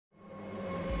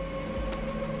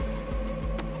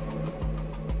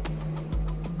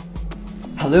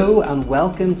Hello and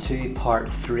welcome to part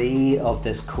 3 of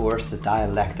this course, The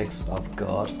Dialectics of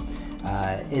God.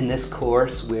 In this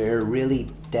course we're really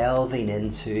delving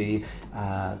into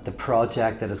the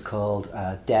project that is called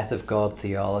Death of God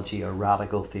Theology or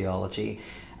Radical Theology,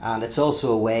 and it's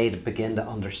also a way to begin to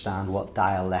understand what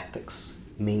dialectics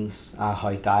means,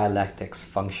 how dialectics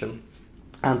function.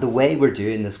 And the way we're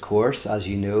doing this course, as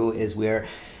you know, is we're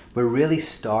really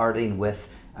starting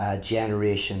with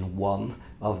generation 1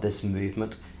 of this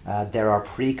movement. There are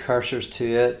precursors to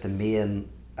it. The main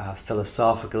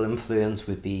philosophical influence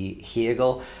would be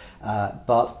Hegel,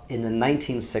 but in the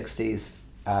 1960s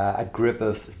a group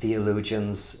of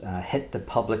theologians hit the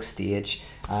public stage.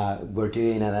 We're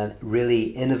doing a really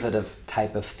innovative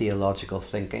type of theological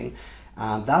thinking,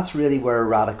 and that's really where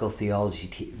radical theology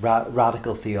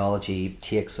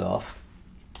takes off.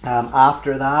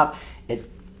 After that,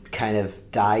 it kind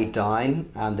of died down,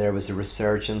 and there was a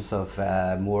resurgence of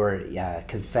more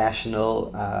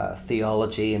confessional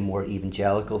theology and more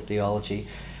evangelical theology.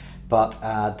 But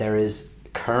there is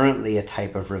currently a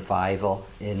type of revival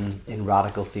in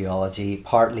radical theology,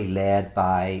 partly led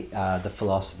by the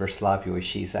philosopher Slavoj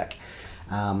Žižek.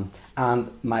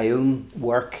 And my own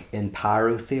work in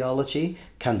parotheology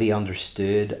can be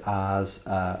understood as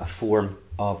a form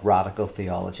of radical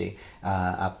theology,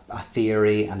 a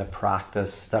theory and a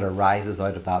practice that arises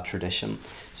out of that tradition.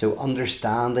 So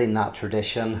understanding that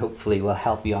tradition hopefully will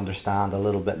help you understand a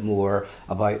little bit more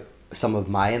about some of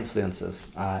my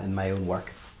influences in my own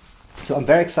work. So I'm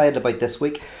very excited about this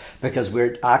week because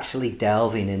we're actually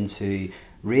delving into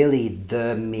really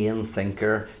the main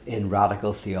thinker in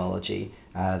radical theology,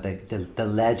 the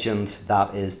legend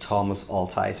that is Thomas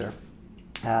Altizer.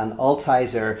 And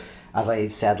Altizer, as I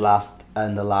said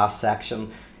in the last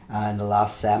section, in the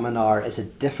last seminar, is a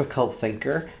difficult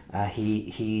thinker.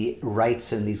 He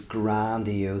writes in these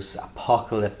grandiose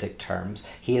apocalyptic terms.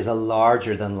 He is a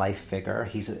larger than life figure.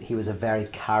 He was a very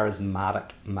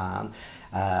charismatic man.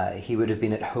 He would have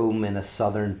been at home in a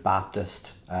Southern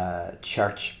Baptist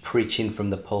church preaching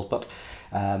from the pulpit.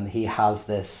 He has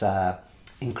this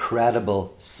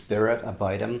incredible spirit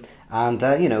about him, and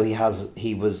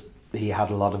he had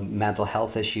a lot of mental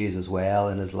health issues as well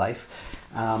in his life.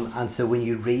 And so when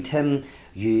you read him,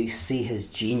 you see his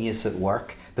genius at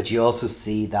work, but you also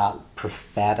see that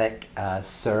prophetic,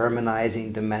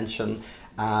 sermonizing dimension,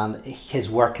 and his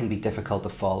work can be difficult to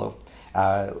follow.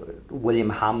 William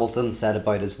Hamilton said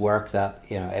about his work that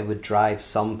it would drive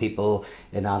some people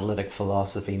in analytic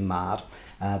philosophy mad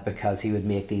because he would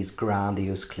make these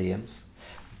grandiose claims.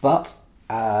 But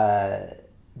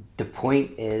the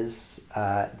point is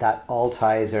that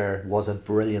Altizer was a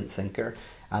brilliant thinker,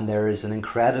 and there is an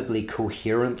incredibly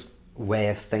coherent way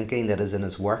of thinking that is in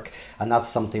his work, and that's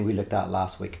something we looked at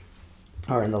last week,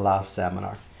 or in the last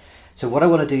seminar. So what I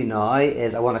want to do now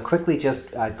is I want to quickly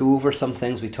just go over some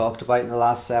things we talked about in the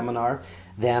last seminar.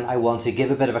 Then I want to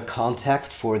give a bit of a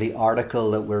context for the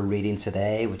article that we're reading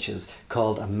today, which is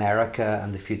called America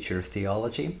and the Future of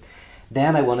Theology.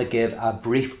 Then I want to give a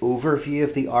brief overview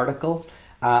of the article,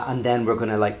 and then we're going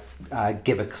to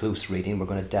give a close reading. We're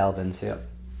going to delve into it.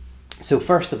 So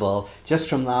first of all, just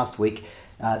from last week,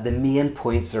 the main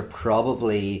points are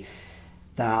probably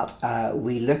that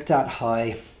we looked at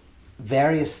how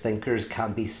various thinkers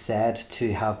can be said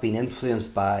to have been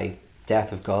influenced by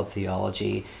Death of God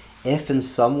theology if in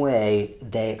some way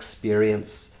they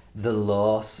experience the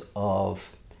loss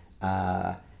of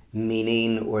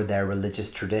meaning or their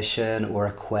religious tradition or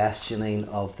a questioning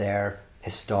of their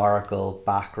historical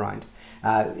background.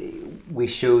 We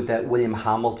showed that William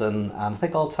Hamilton, and I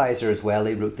think Altizer as well,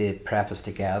 he wrote the preface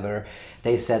together.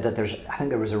 They said that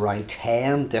there was around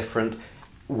 10 different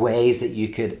ways that you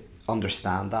could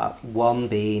understand that. One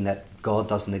being that God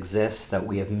doesn't exist, that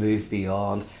we have moved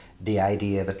beyond the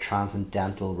idea of a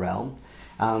transcendental realm.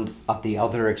 And at the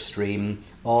other extreme,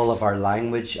 all of our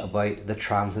language about the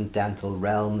transcendental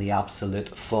realm, the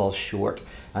absolute, falls short.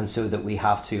 And so that we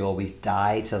have to always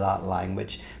die to that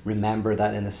language. Remember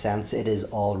that in a sense it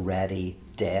is already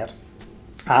dead.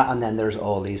 And then there's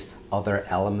all these other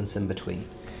elements in between.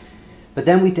 But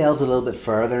then we delved a little bit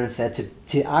further and said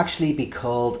to actually be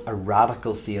called a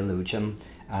radical theologian,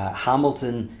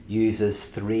 Hamilton uses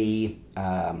 3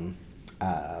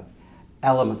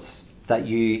 elements that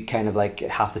you kind of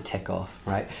have to tick off,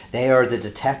 right? They are the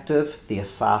detective, the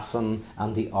assassin,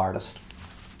 and the artist.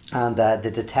 And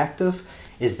the detective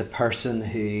is the person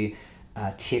who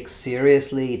takes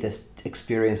seriously this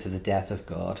experience of the death of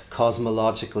God,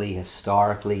 cosmologically,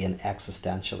 historically, and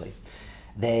existentially.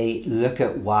 They look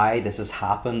at why this has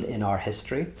happened in our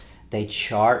history. They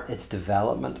chart its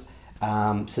development.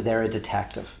 So they're a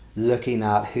detective. looking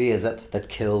at who is it that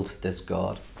killed this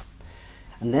God.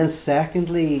 And then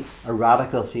secondly, a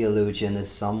radical theologian is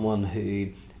someone who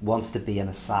wants to be an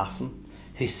assassin,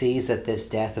 who sees that this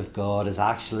death of God is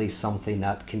actually something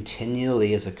that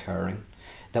continually is occurring,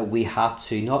 that we have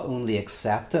to not only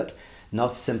accept it,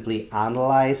 not simply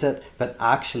analyze it, but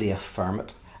actually affirm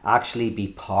it, actually be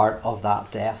part of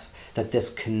that death, that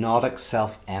this kenotic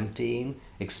self-emptying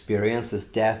experience,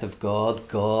 this death of God,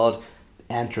 God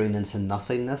entering into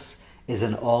nothingness, is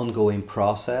an ongoing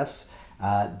process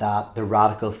that the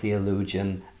radical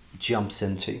theologian jumps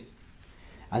into.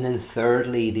 And then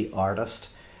thirdly, the artist,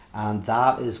 and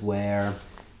that is where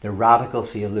the radical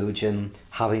theologian,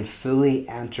 having fully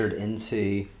entered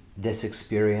into this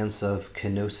experience of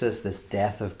kenosis, this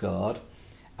death of God,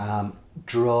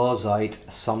 draws out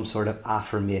some sort of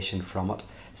affirmation from it.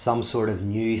 Some sort of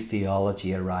new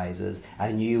theology arises,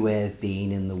 a new way of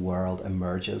being in the world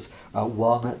emerges,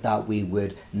 one that we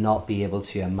would not be able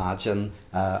to imagine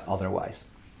otherwise.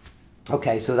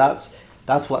 Okay, so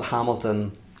that's what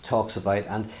Hamilton talks about,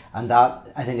 and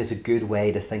that I think is a good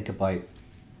way to think about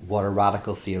what a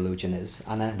radical theologian is.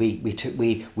 And then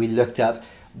we looked at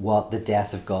what the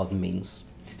death of God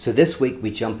means. So this week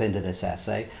we jump into this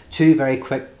essay. Two very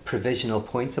quick provisional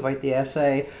points about the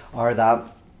essay are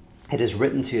that it is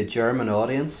written to a German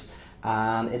audience,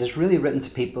 and it is really written to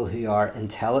people who are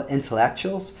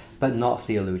intellectuals but not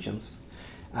theologians.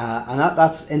 And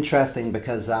that's interesting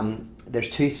because there's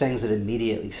two things that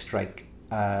immediately struck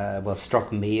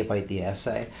me about the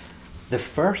essay. The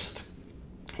first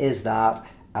is that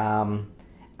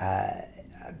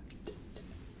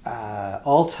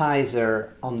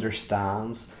Altizer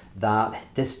understands that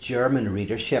this German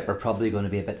readership are probably going to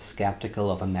be a bit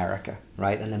skeptical of America,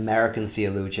 right? An American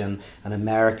theologian, an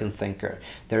American thinker.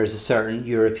 There is a certain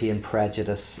European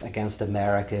prejudice against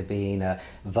America being a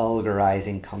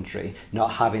vulgarizing country,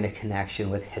 not having a connection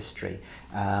with history,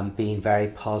 being very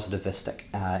positivistic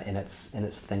in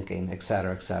its thinking,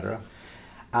 etc., etc.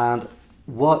 And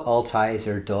what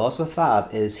Altizer does with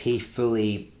that is he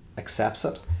fully accepts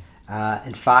it.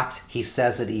 In fact, he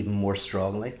says it even more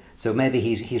strongly. So maybe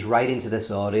he's writing to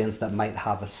this audience that might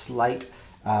have a slight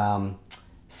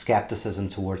skepticism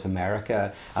towards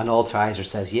America. And Altizer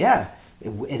says, yeah,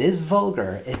 it is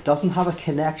vulgar. It doesn't have a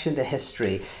connection to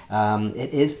history.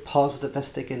 It is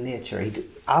positivistic in nature.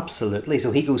 Absolutely.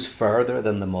 So he goes further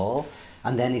than them all.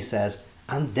 And then he says,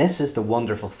 and this is the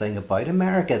wonderful thing about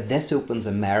America. This opens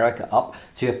America up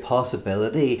to a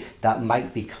possibility that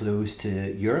might be closed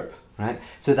to Europe. Right?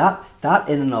 So that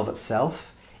in and of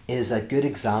itself is a good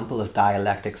example of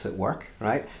dialectics at work,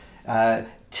 right?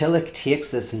 Tillich takes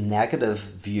this negative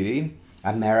view,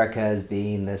 America as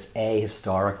being this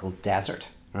ahistorical desert,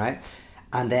 right?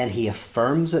 And then he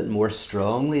affirms it more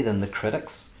strongly than the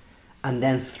critics. And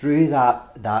then through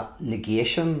that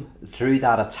negation, through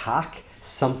that attack,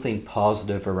 something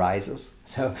positive arises.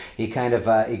 So he kind of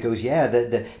he goes, yeah,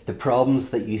 the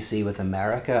problems that you see with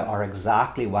America are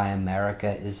exactly why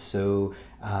America is so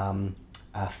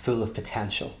full of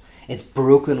potential. It's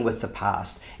broken with the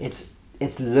past. It's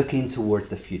looking towards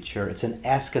the future. It's an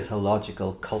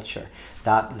eschatological culture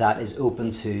that is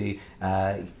open to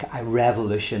a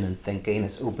revolution in thinking.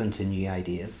 It's open to new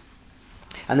ideas.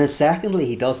 And then secondly,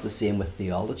 he does the same with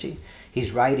theology.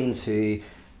 He's writing to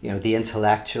the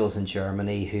intellectuals in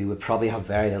Germany who would probably have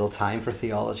very little time for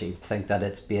theology, think that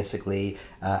it's basically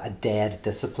a dead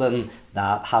discipline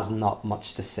that has not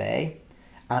much to say.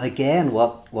 And again,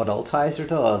 what Altizer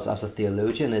does as a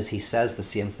theologian is he says the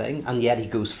same thing, and yet he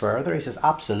goes further. He says,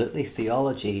 absolutely,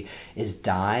 theology is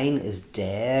dying, is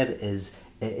dead,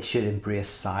 it should embrace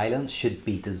silence, should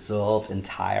be dissolved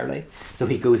entirely. So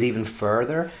he goes even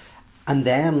further. And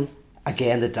then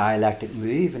again, the dialectic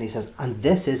move, and he says, and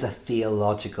this is a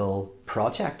theological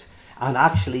project. And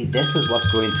actually, this is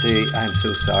what's going to, I'm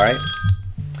so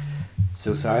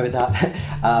sorry about that.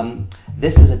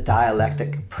 This is a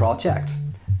dialectic project,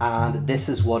 and this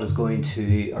is what is going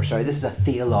to, this is a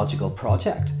theological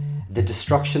project, the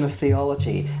destruction of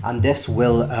theology, and this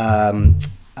will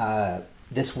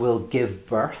give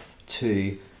birth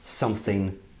to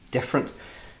something different.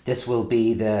 This will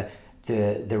be the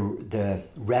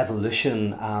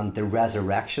revolution and the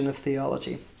resurrection of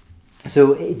theology.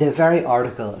 So the very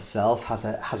article itself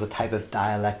has a type of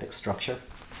dialectic structure.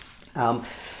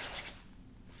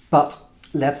 But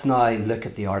let's now look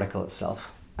at the article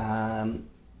itself.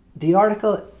 The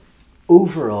article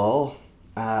overall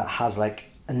has like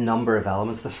a number of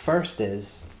elements. The first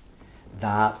is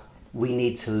that we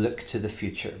need to look to the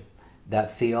future,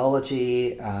 that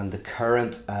theology and the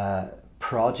current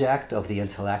project of the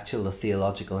intellectual, the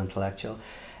theological intellectual,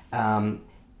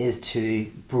 is to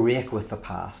break with the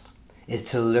past, is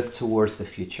to look towards the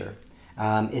future,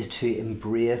 is to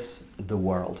embrace the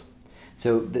world.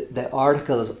 So the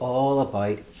article is all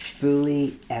about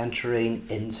fully entering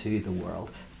into the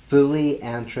world, fully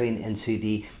entering into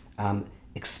the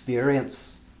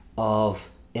experience of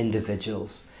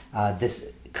individuals,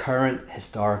 this current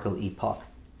historical epoch.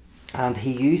 And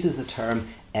he uses the term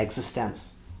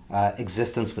existence,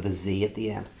 existence with a Z at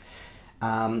the end.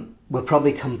 We'll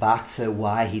probably come back to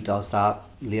why he does that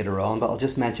later on, but I'll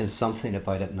just mention something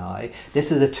about it now.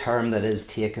 This is a term that is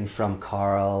taken from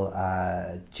Karl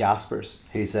Jaspers,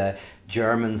 who's a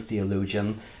German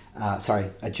theologian,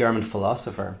 a German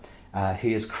philosopher, who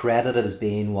is credited as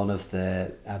being one of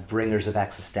the bringers of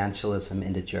existentialism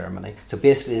into Germany. So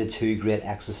basically the two great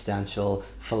existential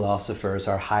philosophers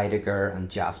are Heidegger and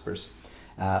Jaspers.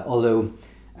 Although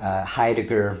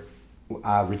Heidegger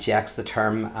rejects the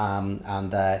term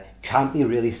and can't be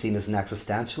really seen as an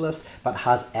existentialist, but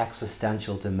has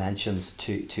existential dimensions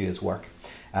to his work.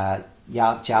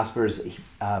 Jaspers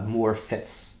more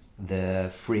fits the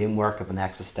framework of an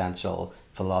existential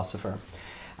philosopher.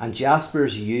 And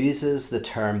Jaspers uses the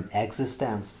term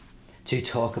existence to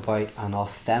talk about an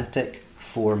authentic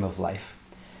form of life.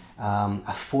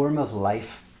 A form of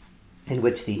life in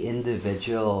which the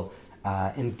individual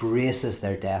embraces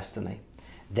their destiny.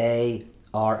 They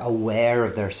are aware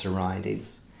of their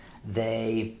surroundings.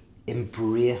 They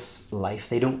embrace life.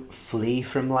 They don't flee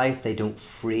from life. They don't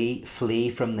flee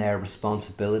from their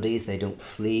responsibilities. They don't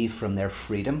flee from their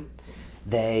freedom.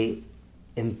 They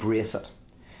embrace it.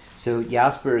 So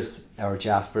Jaspers,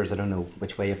 I don't know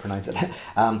which way you pronounce it,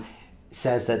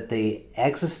 says that the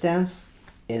existence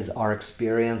is our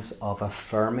experience of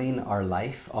affirming our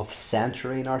life, of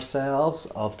centering ourselves,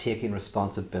 of taking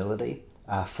responsibility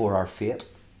for our fate.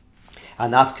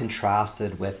 And that's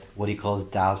contrasted with what he calls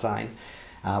Dasein,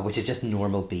 which is just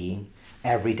normal being,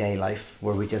 everyday life,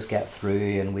 where we just get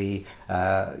through and we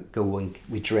go and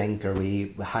we drink or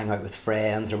we hang out with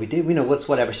friends or we do,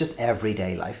 whatever. It's just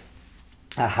everyday life.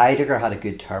 Heidegger had a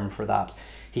good term for that.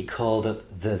 He called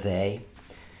it the they.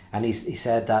 And he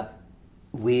said that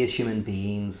we as human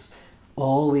beings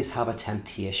always have a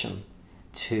temptation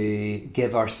to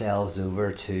give ourselves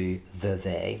over to the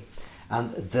they.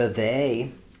 And the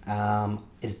they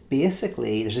is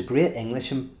basically, there's a great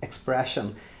English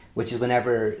expression, which is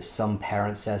whenever some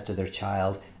parent says to their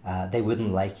child, they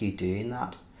wouldn't like you doing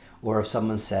that. Or if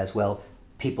someone says, well,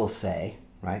 people say,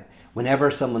 right?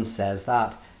 Whenever someone says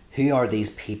that, who are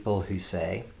these people who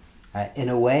say? In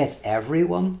a way, it's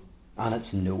everyone and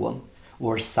it's no one.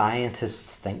 Or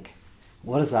scientists think.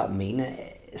 What does that mean?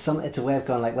 It's a way of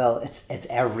going like, well, it's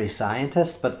every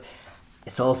scientist, but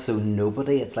it's also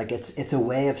nobody. It's like it's a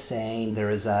way of saying there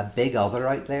is a big other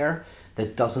out there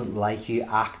that doesn't like you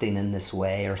acting in this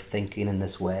way or thinking in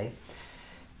this way.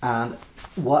 And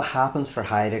what happens for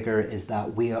Heidegger is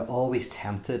that we are always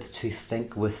tempted to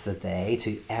think with the they,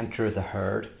 to enter the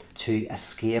herd, to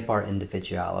escape our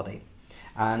individuality.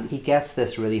 And he gets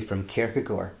this really from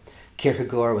Kierkegaard.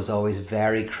 Kierkegaard was always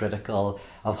very critical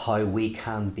of how we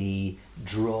can be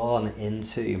drawn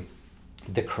into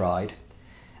the crowd.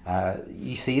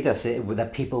 You see this,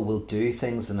 that people will do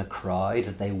things in a crowd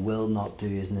that they will not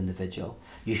do as an individual.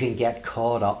 You can get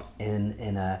caught up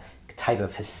in a type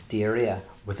of hysteria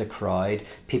with a crowd.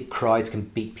 Crowds can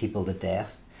beat people to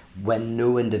death when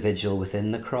no individual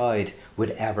within the crowd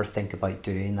would ever think about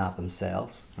doing that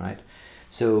themselves, right?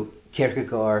 So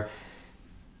Kierkegaard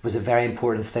was a very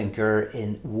important thinker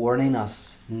in warning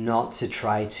us not to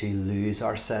try to lose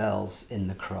ourselves in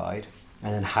the crowd.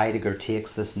 And then Heidegger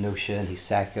takes this notion, he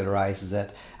secularizes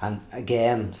it, and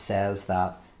again says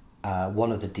that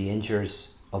one of the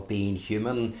dangers of being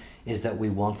human is that we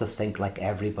want to think like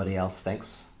everybody else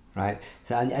thinks, right?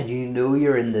 So, and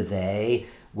you're in the they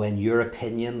when your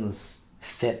opinions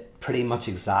fit pretty much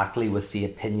exactly with the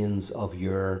opinions of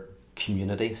your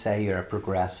community. Say you're a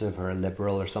progressive or a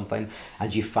liberal or something,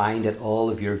 and you find that all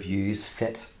of your views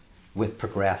fit with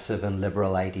progressive and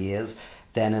liberal ideas,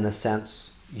 then in a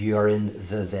sense you're in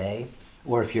the they.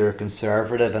 Or if you're a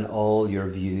conservative and all your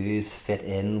views fit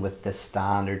in with the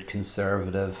standard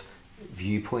conservative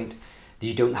viewpoint,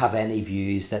 you don't have any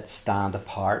views that stand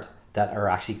apart, that are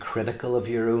actually critical of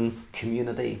your own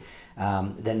community,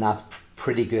 then that's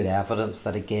pretty good evidence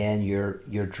that again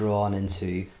you're drawn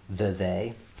into the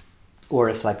they. Or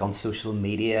if like on social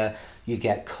media you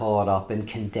get caught up in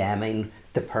condemning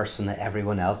the person that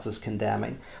everyone else is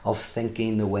condemning, of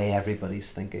thinking the way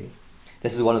everybody's thinking.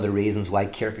 This is one of the reasons why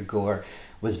Kierkegaard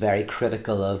was very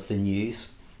critical of the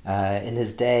news in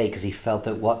his day, because he felt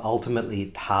that what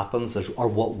ultimately happens, or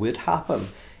what would happen,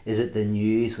 is that the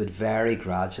news would very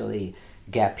gradually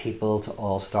get people to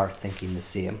all start thinking the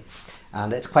same.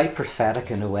 And it's quite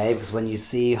prophetic in a way, because when you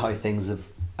see how things have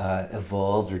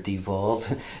evolved or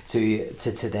devolved to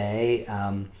today,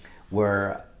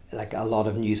 where like a lot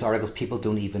of news articles, people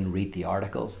don't even read the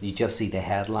articles. You just see the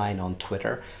headline on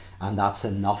Twitter, and that's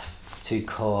enough to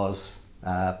cause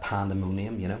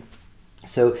pandemonium, you know.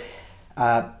 So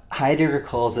Heidegger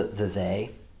calls it the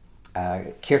they,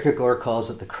 Kierkegaard calls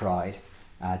it the crowd,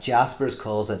 Jaspers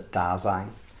calls it Dasein,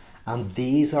 and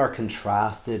these are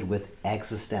contrasted with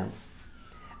existence.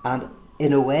 And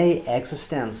in a way,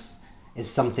 existence is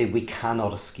something we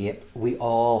cannot escape. We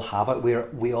all have it.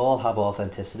 We all have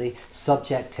authenticity.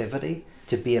 Subjectivity,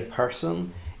 to be a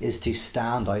person, is to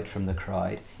stand out from the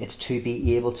crowd. It's to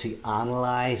be able to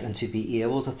analyse and to be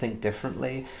able to think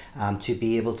differently, to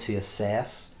be able to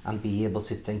assess and be able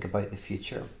to think about the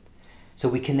future. So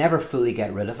we can never fully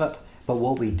get rid of it, but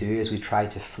what we do is we try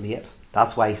to flee it.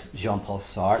 That's why Jean-Paul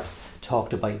Sartre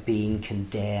talked about being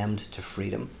condemned to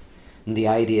freedom. And the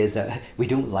idea is that we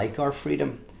don't like our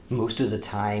freedom. Most of the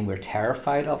time we're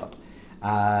terrified of it,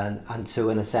 and so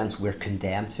in a sense we're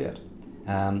condemned to it.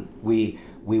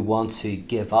 We want to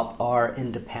give up our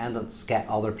independence, get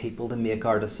other people to make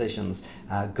our decisions,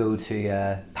 go to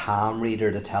a palm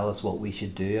reader to tell us what we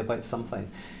should do about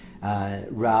something,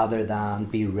 rather than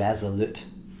be resolute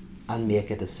and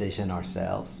make a decision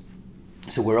ourselves.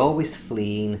 So we're always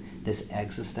fleeing this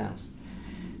existence,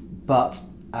 but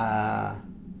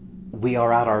we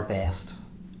are at our best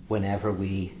whenever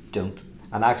we don't.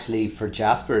 And actually for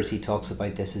Jaspers, he talks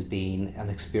about this as being an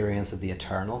experience of the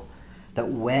eternal, that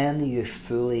when you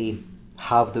fully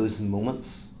have those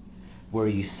moments where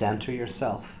you center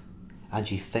yourself and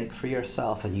you think for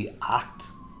yourself and you act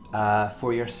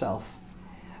for yourself,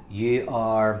 you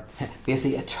are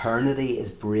basically, eternity is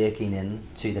breaking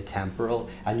into the temporal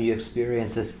and you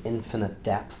experience this infinite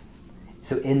depth.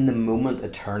 So in the moment,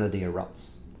 eternity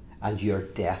erupts and you're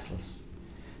deathless.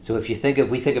 So if we think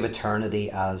of eternity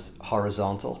as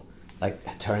horizontal, like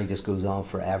eternity just goes on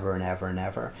forever and ever and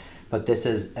ever, but this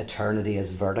is eternity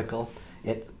as vertical.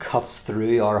 It cuts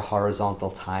through our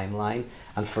horizontal timeline,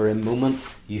 and for a moment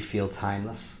you feel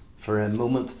timeless. For a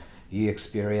moment you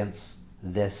experience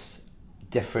this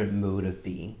different mode of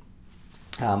being.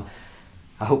 I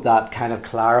hope that kind of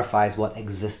clarifies what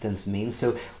existence means.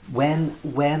 So when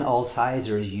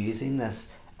Altizer is using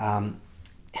this,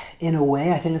 in a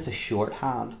way, I think it's a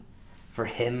shorthand for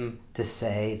him to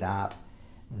say that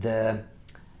the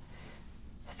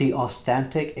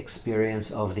authentic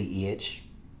experience of the age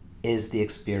is the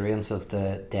experience of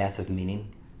the death of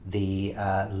meaning, the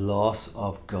loss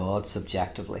of God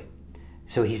subjectively.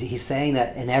 So he's saying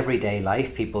that in everyday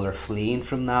life, people are fleeing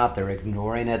from that, they're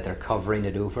ignoring it, they're covering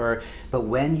it over. But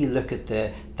when you look at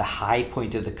the high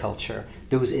point of the culture,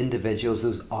 those individuals,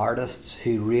 those artists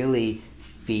who really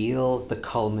feel the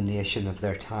culmination of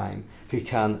their time, who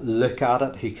can look at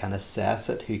it, who can assess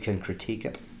it, who can critique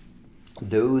it,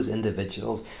 those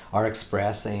individuals are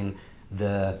expressing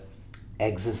the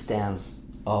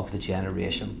existence of the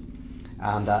generation.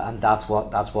 And that's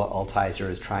what Altizer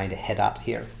is trying to hit at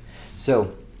here.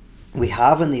 So we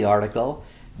have in the article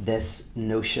this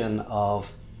notion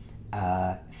of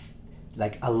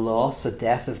like a loss, a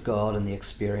death of God in the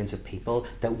experience of people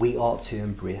that we ought to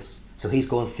embrace. So he's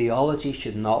going, theology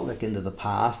should not look into the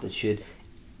past, it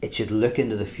should look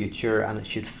into the future, and it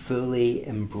should fully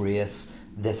embrace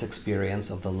this experience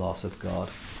of the loss of God,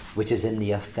 which is in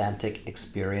the authentic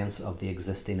experience of the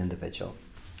existing individual.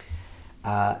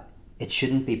 It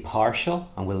shouldn't be partial,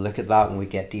 and we'll look at that when we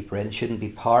get deeper in. It shouldn't be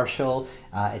partial,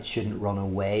 it shouldn't run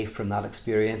away from that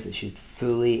experience, it should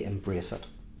fully embrace it.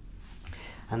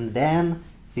 And then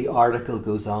the article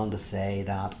goes on to say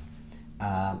that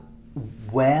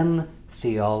when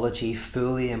theology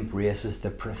fully embraces the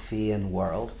profane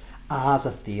world as a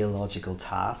theological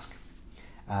task,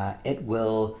 it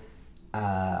will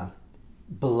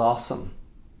blossom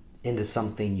into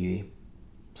something new,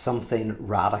 something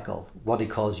radical, what he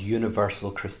calls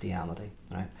universal Christianity,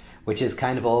 right? Which has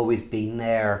kind of always been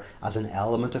there as an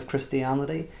element of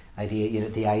Christianity.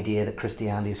 The idea that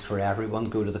Christianity is for everyone,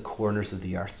 go to the corners of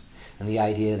the earth, and the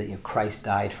idea that Christ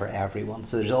died for everyone.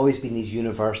 So there's always been these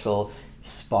universal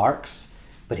sparks,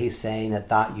 but he's saying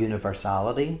that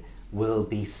universality will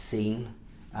be seen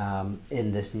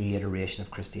in this new iteration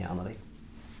of Christianity.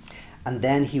 And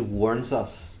then he warns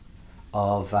us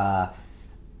of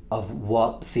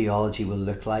what theology will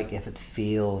look like if it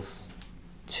fails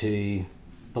to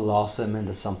blossom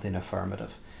into something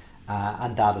affirmative.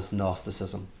 And that is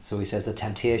Gnosticism. So he says the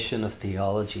temptation of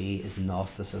theology is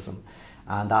Gnosticism.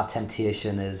 And that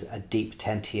temptation is a deep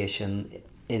temptation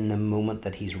in the moment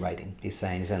that he's writing. He's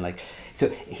saying like, so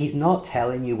he's not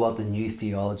telling you what the new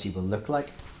theology will look like.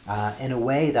 In a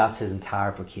way, that's his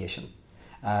entire vocation.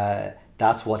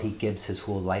 That's what he gives his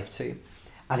whole life to.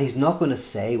 And he's not going to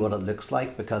say what it looks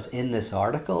like, because in this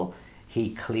article,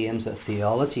 he claims that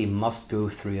theology must go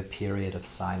through a period of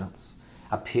silence,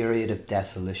 a period of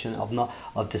dissolution, of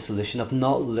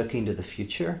not looking to the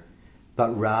future,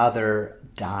 but rather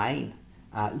dying,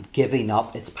 giving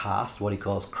up its past, what he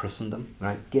calls Christendom,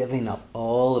 right? Giving up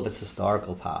all of its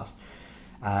historical past.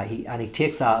 He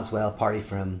takes that as well, partly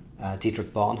from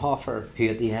Dietrich Bonhoeffer, who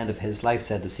at the end of his life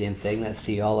said the same thing, that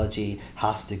theology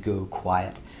has to go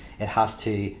quiet. It has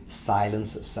to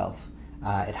silence itself.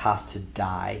 It has to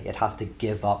die. It has to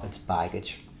give up its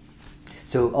baggage.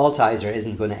 So Altizer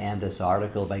isn't going to end this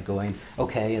article by going,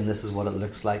 okay, and this is what it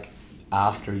looks like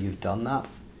after you've done that.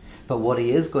 But what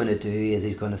he is going to do is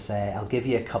he's going to say, I'll give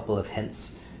you a couple of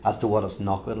hints as to what it's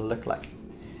not going to look like.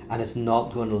 And it's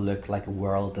not going to look like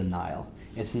world denial.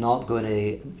 It's not going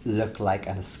to look like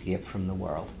an escape from the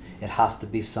world. It has to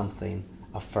be something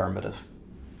affirmative.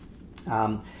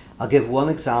 I'll give one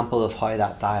example of how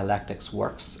that dialectics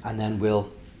works, and then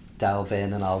we'll delve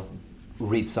in and I'll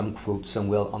read some quotes and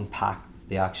we'll unpack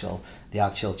the actual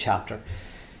chapter.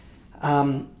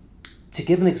 To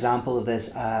give an example of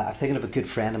this, I'm thinking of a good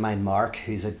friend of mine, Mark,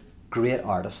 who's a great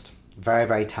artist, very,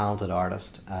 very talented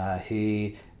artist,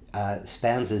 who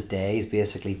spends his days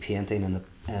basically painting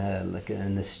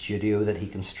in the studio that he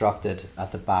constructed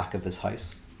at the back of his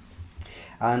house.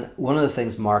 And one of the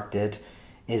things Mark did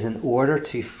is, in order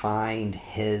to find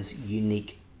his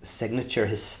unique signature,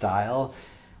 his style,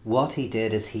 what he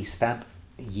did is he spent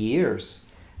years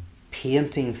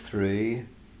painting through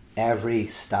every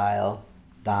style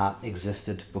that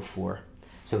existed before.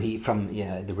 So he, from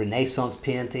the Renaissance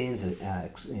paintings,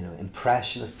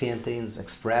 Impressionist paintings,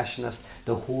 Expressionist,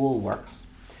 the whole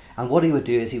works. And what he would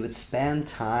do is he would spend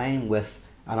time with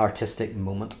an artistic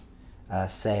moment,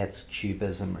 say it's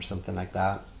Cubism or something like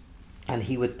that, and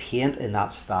he would paint in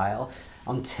that style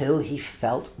until he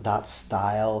felt that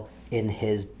style in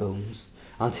his bones,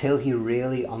 until he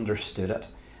really understood it,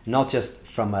 not just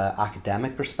from an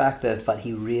academic perspective, but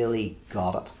he really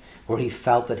got it, where he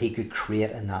felt that he could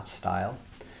create in that style.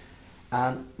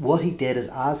 And what he did is,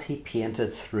 as he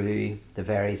painted through the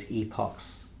various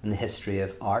epochs in the history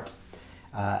of art,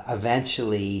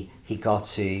 eventually he got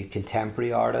to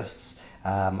contemporary artists.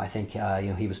 I think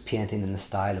he was painting in the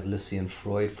style of Lucian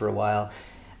Freud for a while,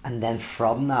 and then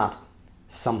from that,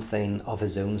 something of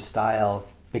his own style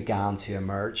began to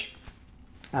emerge.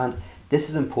 And this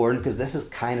is important because this is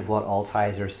kind of what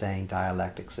Altizer is saying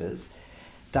dialectics is.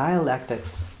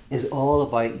 Dialectics is all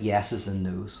about yeses and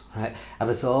nos, right? And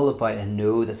it's all about a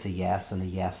no that's a yes and a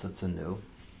yes that's a no.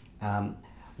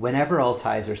 Whenever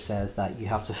Altizer says that you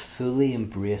have to fully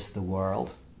embrace the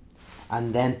world,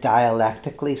 and then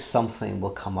dialectically something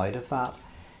will come out of that,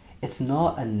 it's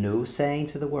not a no saying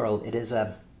to the world, it is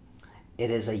a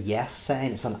yes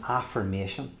saying, it's an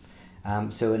affirmation.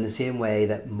 So in the same way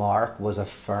that Mark was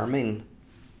affirming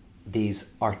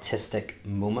these artistic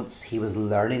moments, he was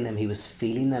learning them, he was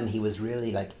feeling them, he was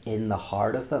really like in the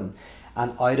heart of them.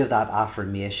 And out of that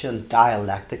affirmation,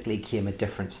 dialectically came a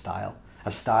different style. A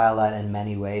style that in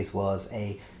many ways was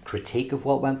a critique of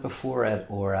what went before it,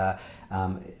 or a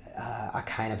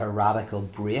kind of a radical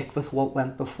break with what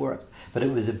went before it. But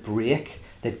it was a break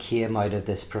that came out of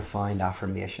this profound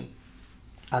affirmation.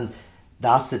 And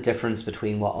that's the difference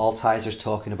between what Altizer's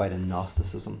talking about in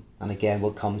Gnosticism. And again,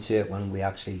 we'll come to it when we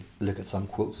actually look at some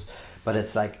quotes. But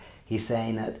it's like he's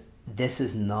saying that this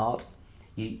is not,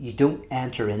 you don't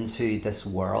enter into this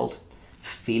world,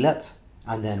 feel it,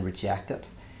 and then reject it.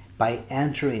 By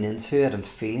entering into it and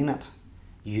feeling it,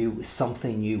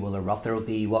 something new will erupt. There will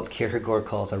be what Kierkegaard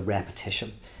calls a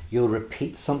repetition. You'll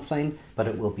repeat something, but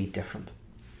it will be different.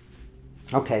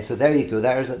 Okay, so there you go.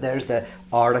 There's the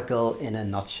article in a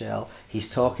nutshell. He's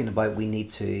talking about we need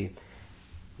to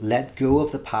let go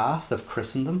of the past of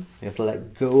Christendom. We have to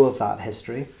let go of that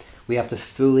history. We have to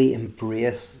fully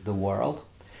embrace the world.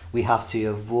 We have to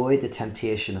avoid the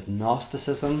temptation of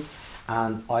Gnosticism,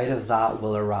 and out of that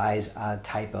will arise a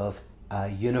type of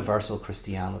universal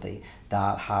Christianity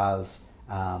that has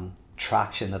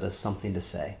traction, that has something to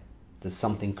say, there's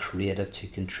something creative to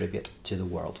contribute to the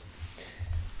world.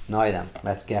 Now then,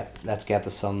 let's get to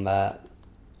some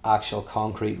actual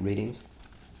concrete readings.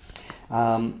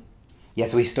 So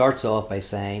he starts off by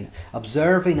saying,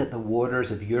 observing that the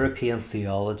waters of European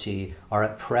theology are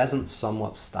at present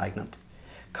somewhat stagnant,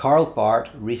 Karl Barth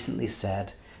recently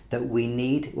said that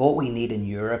what we need in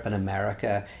Europe and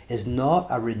America is not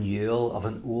a renewal of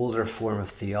an older form of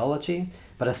theology,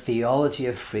 but a theology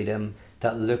of freedom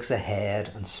that looks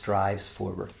ahead and strives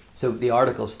forward. So the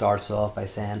article starts off by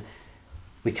saying,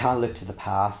 we can't look to the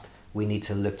past, we need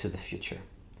to look to the future.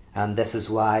 And this is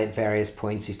why at various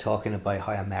points he's talking about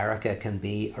how America can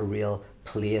be a real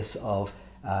place of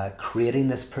creating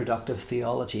this productive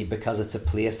theology, because it's a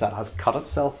place that has cut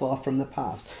itself off from the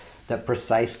past, that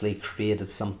precisely created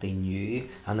something new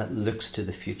and that looks to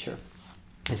the future.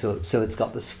 And so it's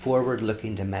got this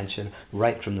forward-looking dimension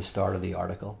right from the start of the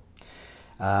article.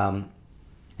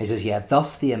 He says,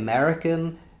 thus the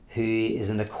American who is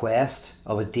in a quest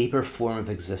of a deeper form of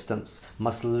existence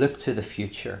must look to the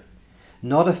future,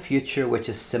 not a future which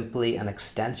is simply an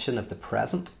extension of the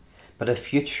present, but a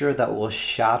future that will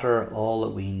shatter all that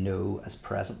we know as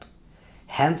present.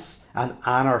 Hence, an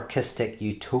anarchistic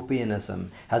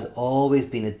utopianism has always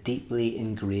been a deeply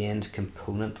ingrained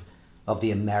component of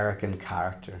the American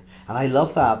character. And I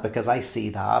love that, because I see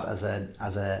that as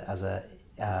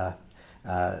a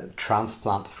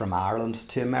transplant from Ireland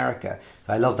to America.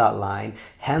 So I love that line.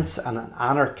 Hence, an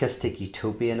anarchistic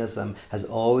utopianism has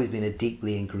always been a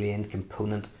deeply ingrained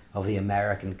component of the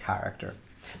American character.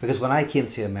 Because when I came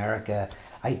to America,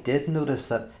 I did notice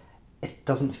that it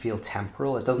doesn't feel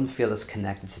temporal. It doesn't feel as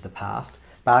connected to the past.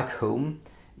 Back home,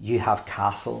 you have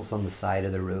castles on the side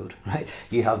of the road, right?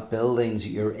 You have buildings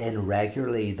you're in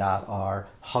regularly that are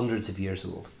hundreds of years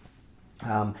old.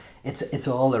 It's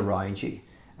all around you.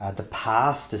 The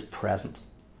past is present.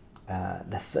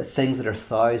 The things that are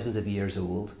thousands of years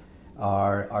old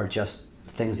are just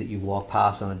things that you walk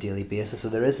past on a daily basis. So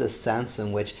there is a sense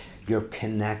in which you're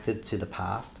connected to the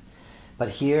past. But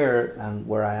here,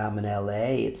 where I am in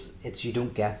LA, it's you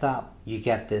don't get that. You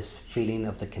get this feeling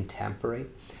of the contemporary,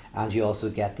 and you also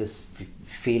get this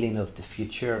feeling of the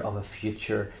future, of a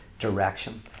future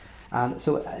direction. And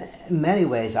so in many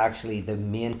ways, actually, the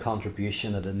main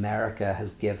contribution that America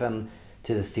has given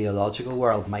to the theological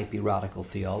world might be radical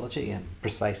theology, and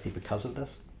precisely because of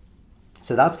this.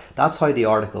 So that's how the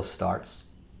article starts.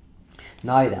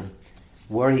 Now then,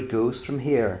 where he goes from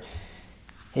here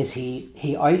is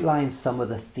he outlines some of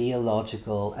the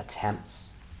theological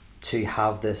attempts to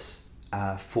have this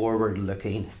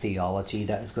forward-looking theology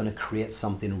that is going to create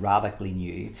something radically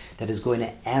new, that is going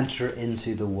to enter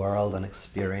into the world and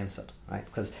experience it, right?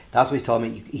 Because that's what he's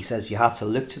talking about. He says you have to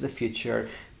look to the future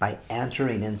by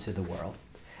entering into the world.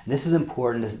 And this is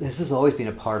important. This has always been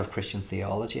a part of Christian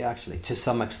theology, actually, to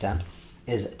some extent,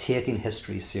 is taking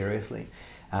history seriously.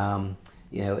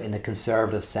 In a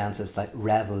conservative sense, it's like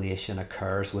revelation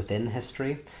occurs within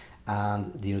history,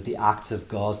 and the acts of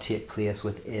God take place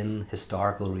within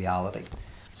historical reality.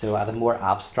 So at a more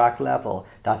abstract level,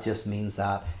 that just means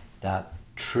that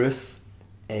truth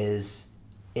is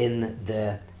in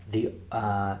the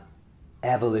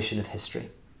evolution of history.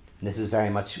 And this is very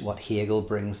much what Hegel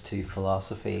brings to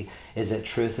philosophy, is that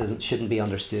truth shouldn't be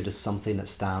understood as something that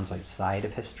stands outside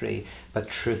of history, but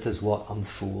truth is what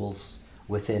unfolds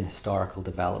within historical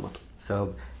development.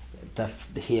 So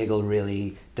Hegel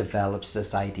really develops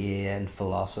this idea in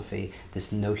philosophy,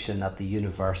 this notion that the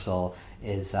universal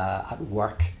is at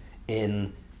work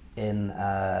in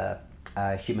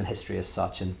human history as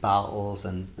such, in battles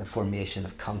and the formation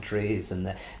of countries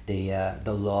and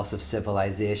the loss of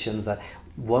civilizations. That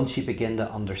once you begin to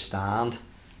understand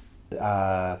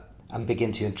and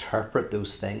begin to interpret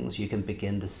those things, you can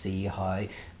begin to see how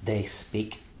they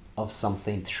speak of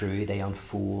something true, they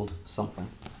unfold something.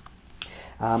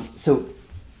 So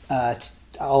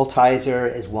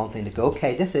Altizer is wanting to go,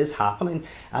 okay, this is happening.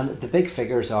 And the big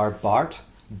figures are Barth,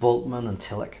 Bultmann and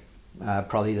Tillich,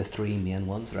 probably the three main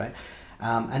ones, right?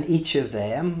 And each of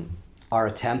them are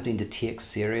attempting to take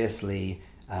seriously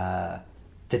the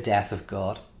death of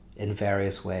God in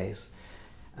various ways.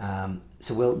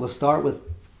 So we'll start with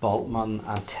Bultmann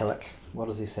and Tillich. What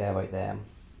does he say about them?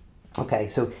 Okay,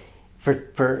 so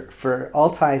for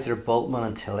Altizer, Bultmann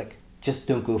and Tillich just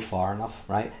don't go far enough,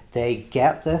 right? They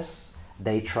get this,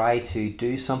 they try to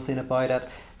do something about it,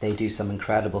 they do some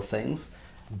incredible things,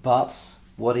 but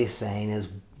what he's saying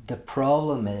is the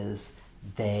problem is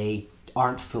they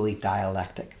aren't fully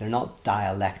dialectic. They're not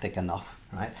dialectic enough,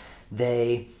 right?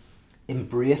 They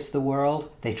embrace the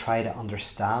world, they try to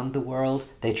understand the world,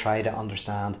 they try to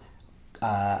understand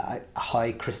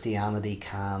how Christianity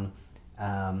can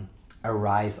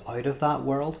arise out of that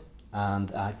world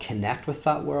and connect with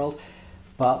that world,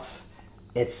 but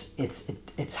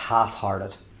it's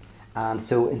half-hearted. And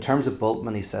so in terms of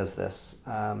Bultmann, he says this,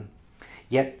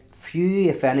 yet few,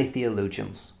 if any,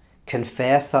 theologians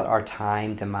confess that our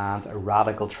time demands a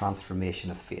radical transformation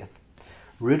of faith.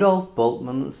 Rudolf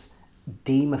Bultmann's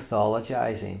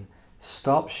demythologizing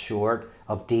stops short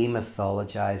of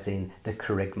demythologizing the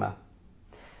kerygma.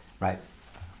 Right.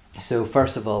 So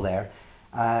first of all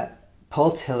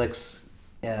Paul Tillich's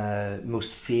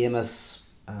most famous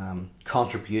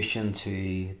contribution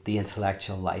to the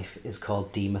intellectual life is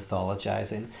called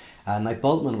demythologizing. Now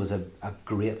Bultmann was a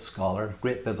great scholar,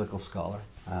 great biblical scholar,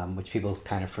 which people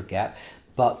kind of forget.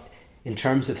 But in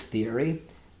terms of theory,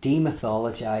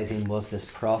 demythologizing was this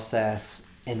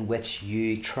process in which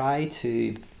you try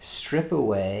to strip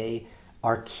away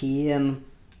arcane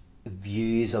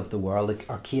views of the world, like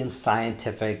arcane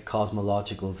scientific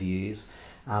cosmological views,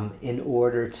 in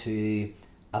order to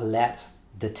let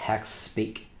the text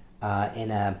speak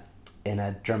in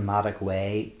a dramatic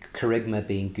way. Kerygma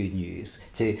being good news,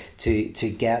 to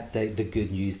get the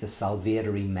good news, the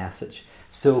salvatory message.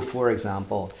 So, for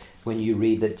example, when you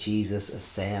read that Jesus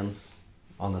ascends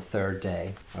on the third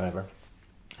day, whatever,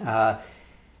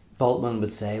 Bultmann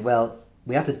would say, well,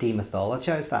 we have to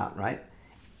demythologize that, right?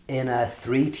 In a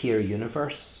three-tier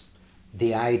universe,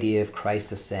 the idea of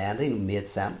Christ ascending made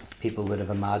sense. People would have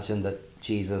imagined that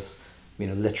Jesus,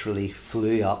 literally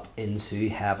flew up into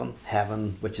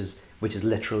heaven, which is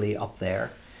literally up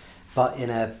there. But in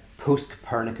a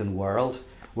post-Copernican world,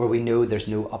 where we know there's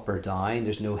no up or down,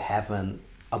 there's no heaven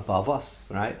above us,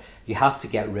 right? You have to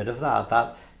get rid of that.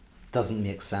 That doesn't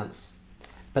make sense.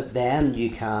 But then you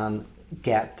can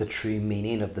get the true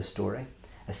meaning of the story.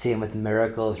 The same with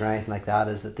miracles or anything like that,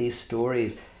 is that these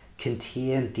stories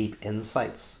contain deep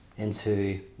insights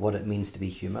into what it means to be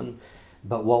human.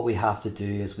 But what we have to do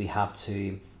is we have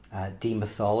to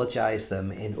demythologize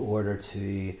them in order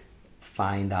to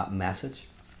find that message.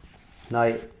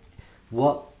 Now,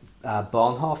 what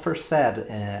Bonhoeffer said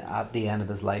at the end of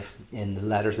his life in the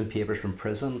Letters and Papers from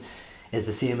Prison is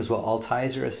the same as what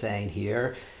Altizer is saying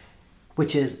here,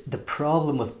 which is the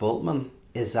problem with Bultmann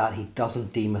is that he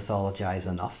doesn't demythologize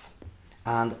enough.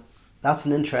 And that's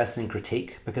an interesting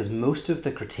critique, because most of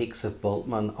the critiques of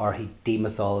Bultmann are he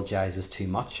demythologizes too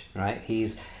much, right?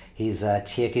 He's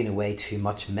taking away too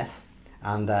much myth,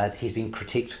 and he's been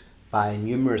critiqued by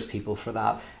numerous people for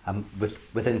that.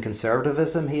 Within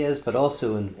conservatism he is, but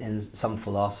also in some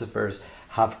philosophers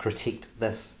have critiqued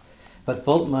this. But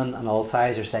Bultmann and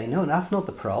Altizer say, no, that's not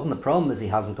the problem. The problem is he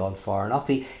hasn't gone far enough.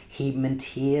 He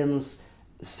maintains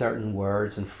certain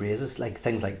words and phrases, like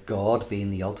things like God being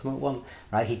the ultimate one,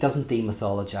 right? He doesn't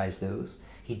demythologize those.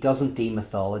 He doesn't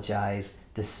demythologize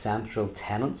the central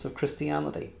tenets of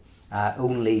Christianity,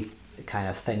 only kind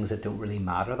of things that don't really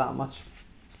matter that much.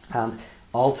 And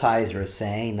Altizer is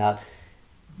saying that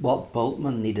what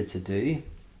Bultmann needed to do,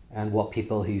 and what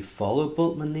people who follow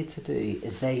Bultmann need to do,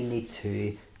 is they need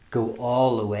to go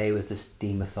all the way with this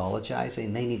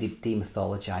demythologizing. They need to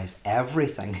demythologize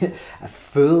everything,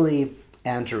 fully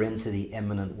enter into the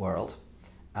immanent world,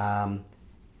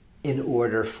 in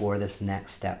order for this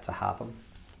next step to happen.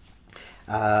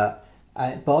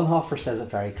 Bonhoeffer says it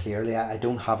very clearly. I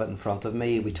don't have it in front of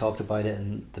me. We talked about it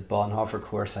in the Bonhoeffer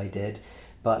course I did,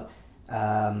 but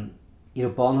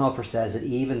Bonhoeffer says that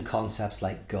even concepts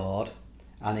like God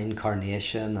and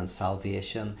incarnation and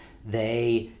salvation,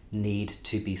 they need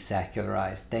to be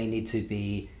secularized. They need to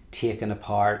be taken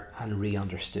apart and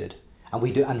re-understood. And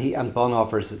we do, and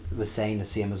Bonhoeffer was saying the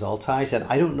same as Altizer. He said,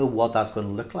 I don't know what that's going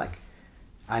to look like.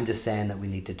 I'm just saying that we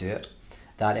need to do it.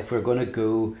 That if we're going to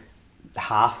go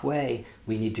halfway,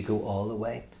 we need to go all the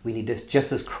way. We need to,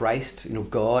 just as Christ,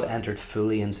 God entered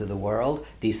fully into the world,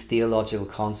 these theological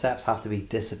concepts have to be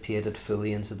dissipated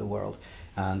fully into the world.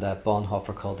 And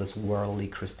Bonhoeffer called this worldly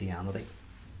Christianity.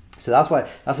 So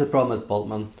that's the problem with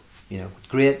Bultmann.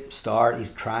 Great start,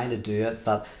 he's trying to do it,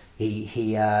 but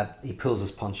he pulls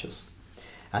his punches.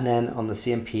 And then on the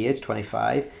same page,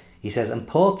 25, he says, and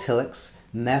Paul Tillich's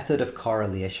method of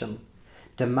correlation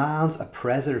demands a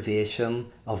preservation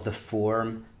of the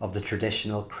form of the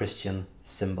traditional Christian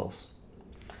symbols.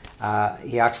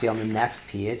 He actually, on the next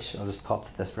page, I'll just pop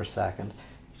to this for a second,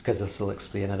 it's because this will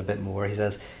explain it a bit more. He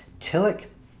says, Tillich,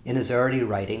 in his early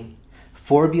writing,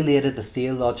 formulated the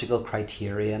theological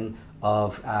criterion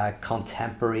of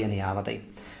contemporaneity,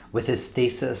 with his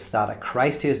thesis that a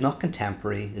Christ who is not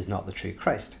contemporary is not the true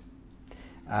Christ.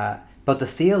 But the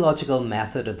theological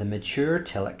method of the mature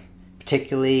Tillich,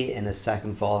 particularly in his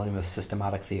second volume of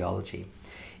Systematic Theology,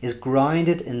 is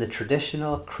grounded in the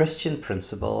traditional Christian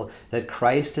principle that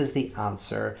Christ is the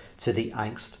answer to the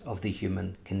angst of the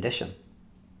human condition.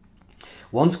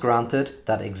 Once granted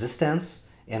that existence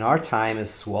in our time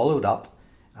is swallowed up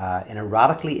in a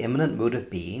radically immanent mode of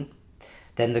being,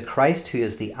 then the Christ who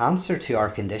is the answer to our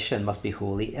condition must be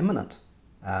wholly immanent,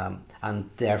 and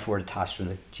therefore detached from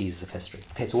the Jesus of history.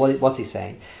 Okay, so what's he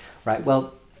saying? Right,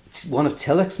 well, one of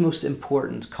Tillich's most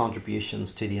important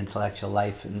contributions to the intellectual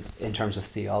life in terms of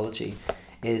theology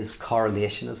is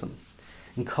correlationism.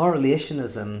 And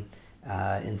correlationism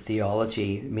in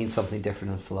theology means something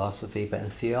different in philosophy, but in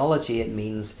theology it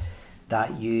means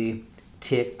that you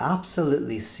take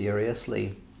absolutely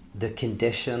seriously the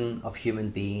condition of human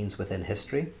beings within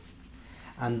history,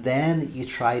 and then you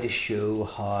try to show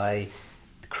how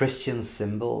Christian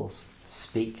symbols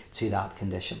speak to that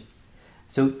condition.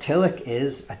 So Tillich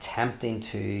is attempting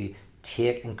to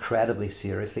take incredibly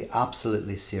seriously,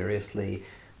 absolutely seriously,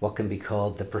 what can be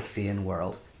called the profane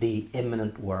world, the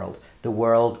imminent world, the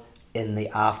world in the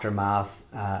aftermath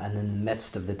and in the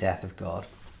midst of the death of God.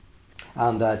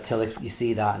 And Tillich, you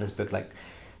see that in his book like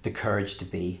The Courage to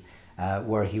Be,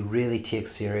 where he really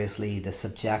takes seriously the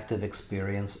subjective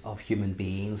experience of human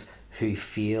beings who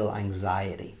feel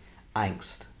anxiety,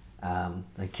 angst. And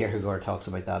Kierkegaard talks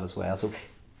about that as well. So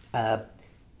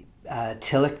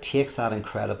Tillich takes that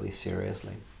incredibly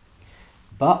seriously.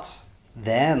 But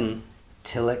then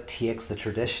Tillich takes the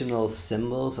traditional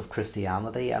symbols of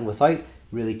Christianity and, without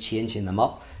really changing them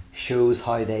up, shows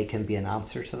how they can be an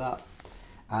answer to that.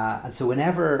 And so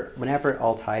whenever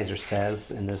Altizer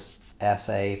says in this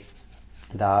essay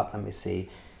that, let me see,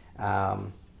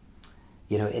 in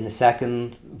the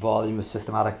second volume of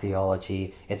Systematic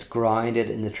Theology, it's grounded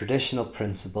in the traditional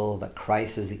principle that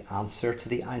Christ is the answer to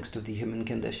the angst of the human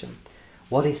condition.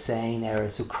 What he's saying there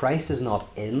is, so Christ is not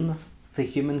in the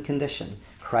human condition.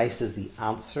 Christ is the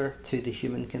answer to the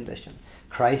human condition.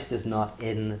 Christ is not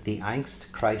in the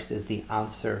angst. Christ is the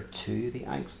answer to the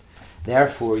angst.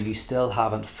 Therefore, you still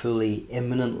haven't fully,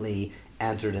 imminently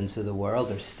entered into the world.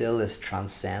 There's still this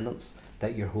transcendence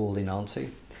that you're holding on to.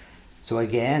 So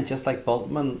again, just like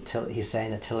Bultmann, he's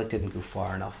saying that Tillich didn't go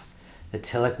far enough. That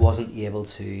Tillich wasn't able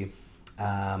to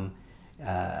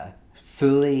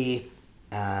fully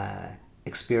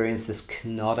experience this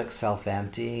kenotic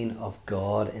self-emptying of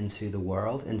God into the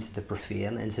world, into the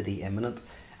profane, into the immanent,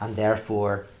 and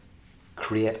therefore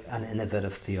create an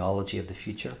innovative theology of the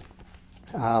future.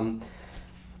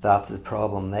 That's the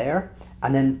problem there.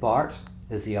 And then Barth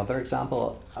is the other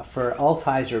example. For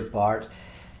Altizer, Barth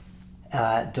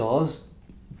does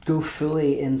go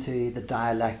fully into the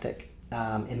dialectic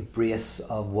embrace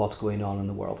of what's going on in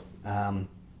the world.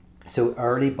 So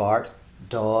early Barth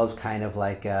does kind of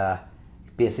like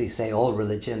basically say all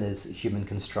religion is human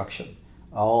construction.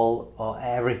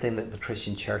 Everything that the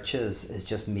Christian church is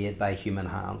just made by human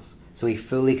hands. So he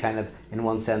fully kind of, in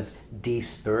one sense,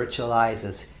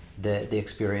 despiritualizes the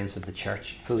experience of the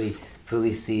church, fully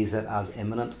sees it as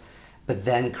immanent, but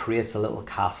then creates a little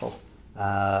castle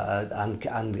and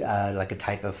like a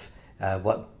type of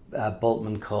what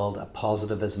Bultmann called a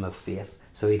positivism of faith.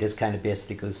 So he just kind of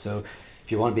basically goes, so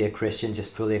if you want to be a Christian, just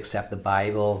fully accept the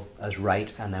Bible as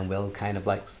right, and then we'll kind of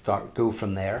like go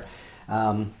from there.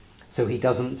 So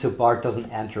Barth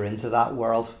doesn't enter into that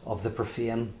world of the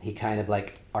profane. He kind of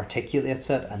like articulates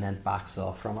it and then backs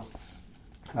off from it.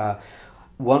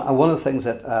 One of the things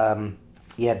that then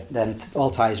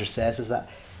Altizer says is that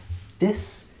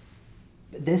this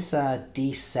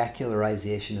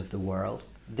desecularization of the world,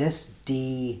 this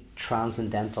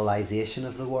de-transcendentalization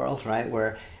of the world, right,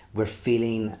 where we're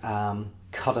feeling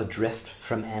cut adrift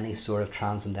from any sort of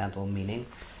transcendental meaning,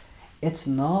 it's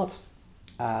not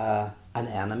an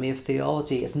enemy of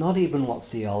theology. It's not even what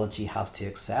theology has to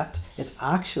accept. It's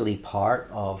actually part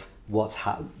of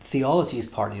theology is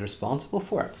partly responsible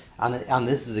for it, and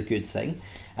this is a good thing.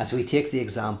 And so he takes the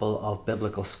example of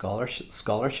biblical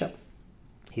scholarship.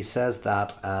 He says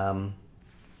that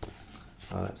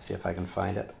let's see if I can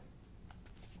find it.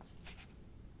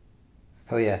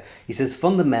 Oh yeah, he says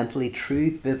fundamentally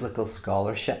true biblical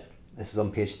scholarship, this is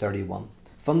on page 31,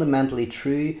 fundamentally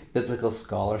true biblical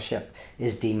scholarship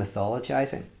is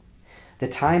demythologizing. The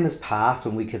time has passed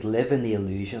when we could live in the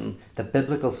illusion that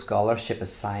biblical scholarship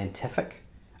is scientific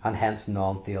and hence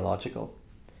non-theological.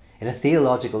 In a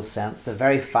theological sense, the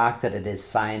very fact that it is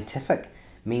scientific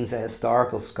means that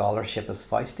historical scholarship is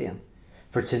Faustian.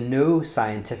 For to know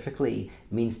scientifically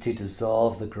means to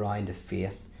dissolve the ground of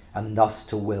faith and thus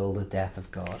to will the death of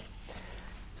God.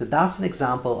 So that's an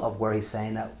example of where he's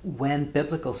saying that when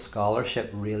biblical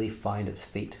scholarship really found its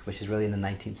feet, which is really in the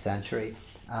 19th century,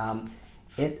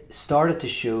 it started to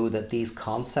show that these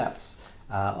concepts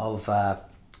of a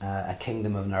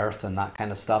kingdom on earth and that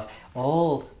kind of stuff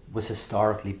all was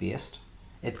historically based.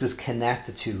 It was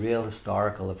connected to real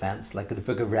historical events. Like the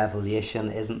book of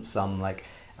Revelation isn't some like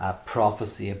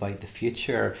prophecy about the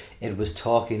future. It was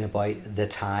talking about the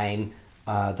time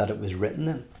that it was written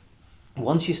in.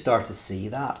 Once you start to see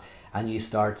that and you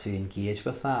start to engage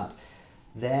with that,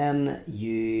 then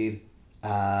you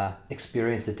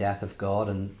experience the death of God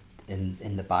in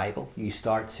the Bible. You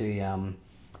start to,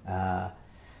 how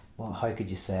could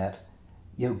you say it?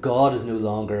 God is no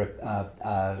longer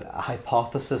a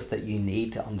hypothesis that you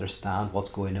need to understand what's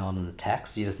going on in the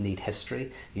text. You just need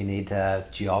history, you need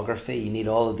geography, you need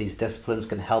all of these disciplines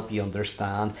can help you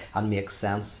understand and make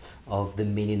sense of the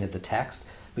meaning of the text.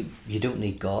 But you don't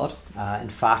need God. In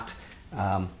fact,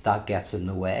 that gets in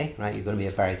the way, right? You're going to be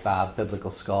a very bad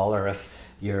biblical scholar if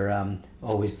you're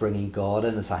always bringing God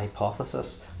in as a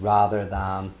hypothesis rather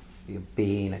than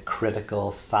being a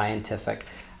critical, scientific,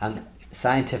 and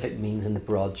scientific means in the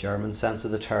broad German sense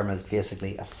of the term is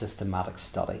basically a systematic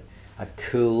study, a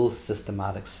cool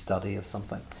systematic study of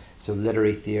something. So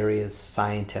literary theory is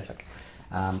scientific.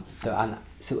 So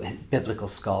biblical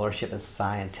scholarship is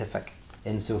scientific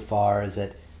insofar as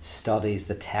it studies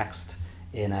the text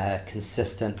in a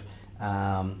consistent,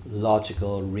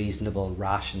 logical, reasonable,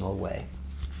 rational way.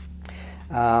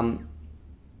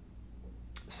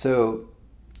 So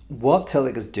what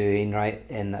Tillich is doing, right,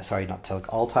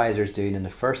 Altizer is doing in the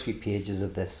first few pages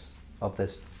of this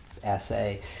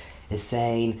essay is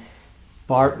saying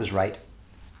Barth was right.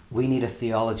 We need a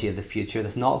theology of the future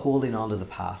that's not holding on to the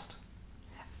past.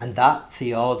 And that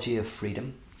theology of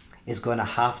freedom is going to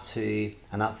have to,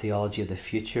 and that theology of the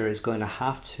future is going to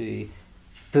have to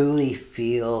fully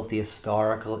feel the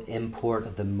historical import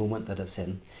of the moment that it's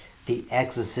in, the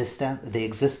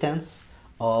existence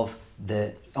of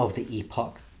the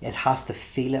epoch. It has to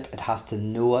feel it, it has to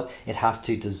know it, it has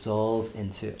to dissolve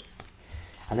into it.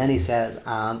 And then he says,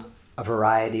 and a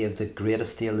variety of the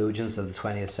greatest theologians of the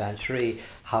 20th century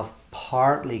have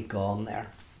partly gone there.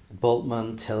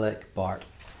 Bultmann, Tillich, Barth.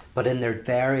 But in their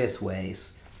various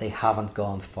ways, they haven't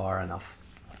gone far enough.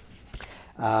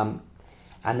 And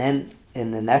then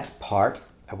in the next part,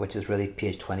 which is really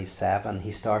page 27, he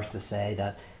starts to say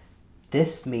that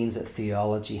this means that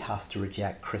theology has to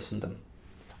reject Christendom,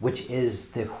 which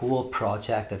is the whole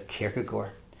project of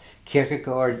Kierkegaard.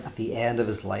 Kierkegaard, at the end of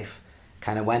his life,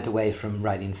 kind of went away from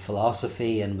writing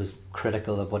philosophy and was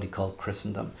critical of what he called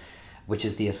Christendom, which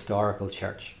is the historical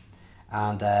church.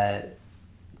 And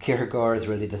Kierkegaard is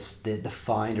really the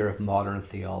founder of modern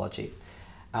theology.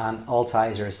 And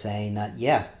Altizer is saying that,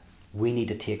 yeah, we need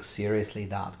to take seriously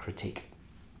that critique.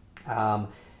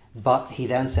 But he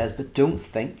then says, but don't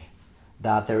think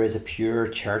that there is a pure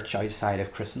church outside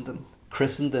of Christendom.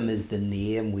 Christendom is the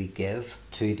name we give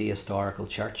to the historical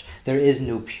church. There is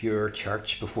no pure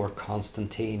church before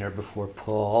Constantine or before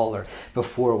Paul or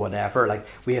before whatever. Like,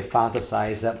 we have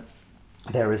fantasized that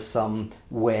there is some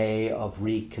way of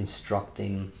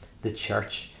reconstructing the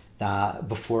church that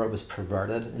before it was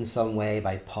perverted in some way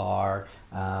by power,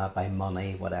 by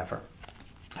money, whatever.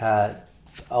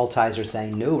 Altizer is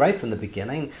saying no, right from the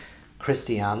beginning,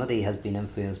 Christianity has been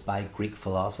influenced by Greek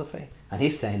philosophy. And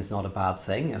he's saying it's not a bad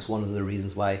thing. It's one of the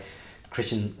reasons why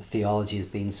Christian theology has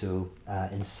been so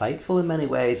insightful in many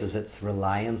ways, is its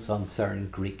reliance on certain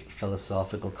Greek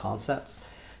philosophical concepts.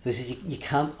 So he says you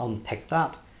can't unpick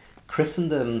that.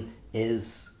 Christendom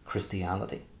is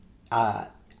Christianity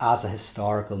as a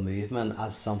historical movement,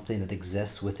 as something that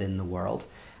exists within the world.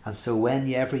 And so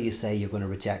whenever you say you're going to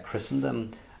reject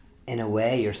Christendom, in a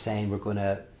way you're saying we're going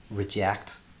to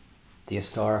reject the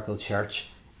historical church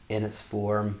in its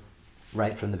form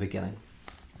right from the beginning.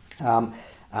 So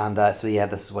this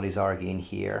is what he's arguing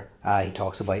here. He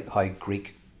talks about how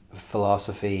Greek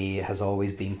philosophy has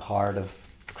always been part of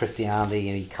Christianity,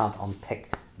 and you can't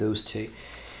unpick those two.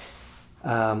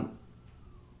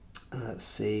 Let's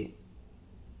see.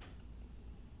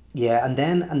 Yeah, and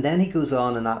then he goes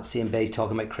on in that same bit,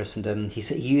 talking about Christendom. He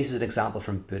uses an example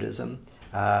from Buddhism.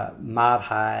 How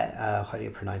do you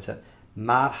pronounce it?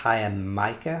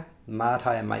 Madhyamika.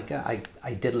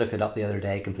 I did look it up the other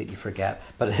day, completely forget,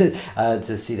 but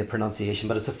to see the pronunciation.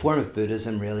 But it's a form of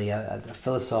Buddhism, really, a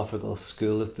philosophical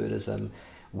school of Buddhism,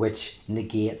 which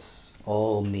negates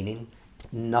all meaning.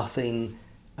 Nothing,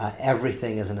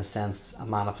 everything is in a sense a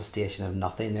manifestation of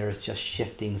nothing. There is just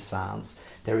shifting sands.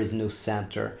 There is no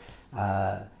center,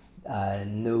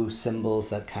 no symbols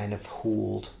that kind of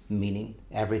hold meaning.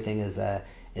 Everything is a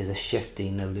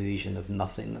shifting illusion of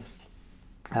nothingness.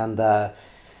 And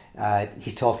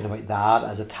he's talking about that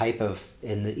as a type of,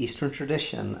 in the Eastern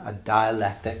tradition, a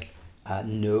dialectic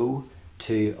no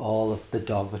to all of the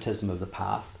dogmatism of the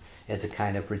past. It's a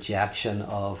kind of rejection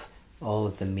of all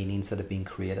of the meanings that have been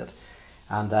created.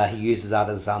 And he uses that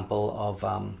example of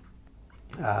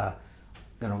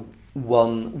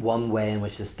one way in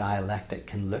which this dialectic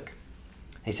can look.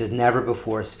 He says, never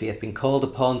before has faith been called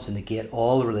upon to negate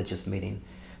all religious meaning,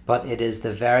 but it is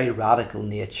the very radical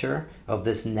nature of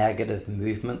this negative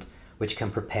movement which can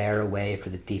prepare a way for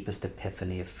the deepest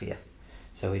epiphany of faith.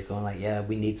 So he's going like, yeah,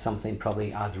 we need something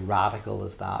probably as radical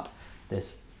as that,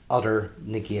 this utter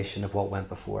negation of what went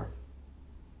before.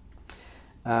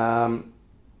 Okay,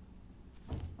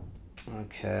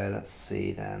 let's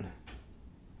see then.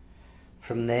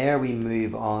 From there we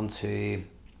move on to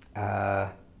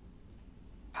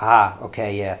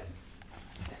okay, yeah.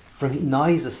 From now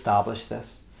he's established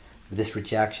this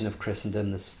rejection of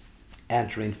Christendom, this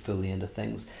entering fully into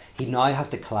things. He now has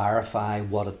to clarify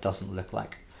what it doesn't look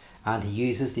like. And he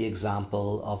uses the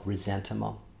example of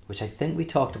resentment, which I think we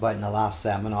talked about in the last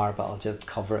seminar, but I'll just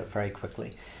cover it very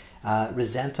quickly.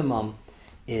 Resentment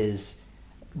is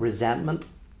resentment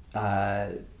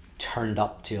turned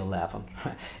up to 11.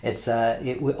 It's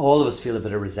all of us feel a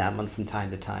bit of resentment from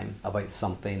time to time about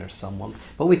something or someone,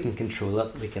 but we can control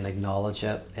it, we can acknowledge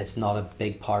it. It's not a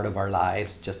big part of our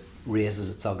lives, just raises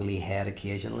its ugly head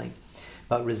occasionally.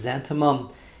 But resentment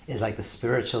is like the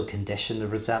spiritual condition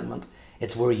of resentment.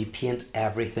 It's where you paint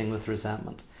everything with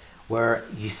resentment, where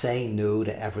you say no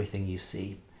to everything you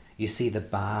see. You see the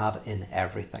bad in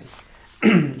everything.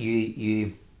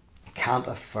 You can't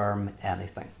affirm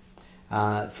anything.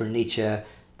 For Nietzsche,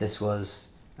 this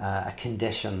was a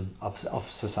condition of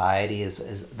society.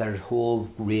 Is there are whole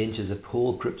ranges of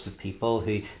whole groups of people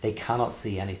who they cannot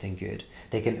see anything good.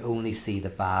 They can only see the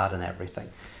bad in everything,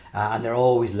 and they're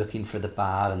always looking for the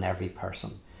bad in every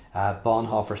person.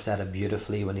 Bonhoeffer said it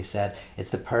beautifully when he said, "It's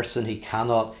the person who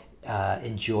cannot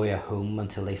enjoy a home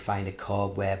until they find a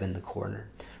cobweb in the corner."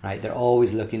 Right? They're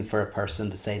always looking for a person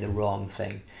to say the wrong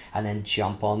thing and then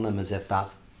jump on them as if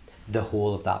that's the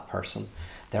whole of that person.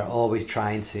 They're always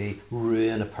trying to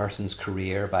ruin a person's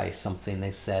career by something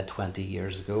they said 20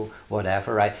 years ago,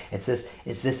 whatever, right? It's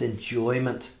this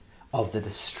enjoyment of the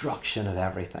destruction of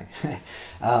everything.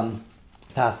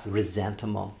 That's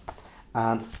resentment.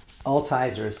 And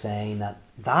Altizer is saying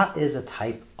that is a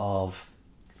type of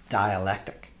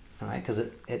dialectic, right? Because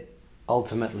it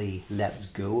ultimately lets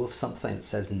go of something, it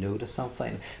says no to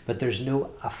something, but there's no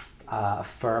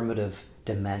affirmative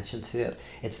dimension to it.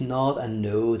 It's not a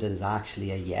no that is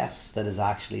actually a yes, that is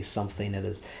actually something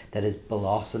that is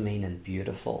blossoming and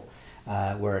beautiful.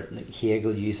 Where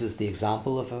Hegel uses the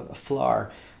example of a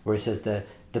flower, where he says the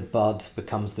bud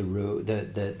becomes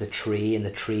the tree, and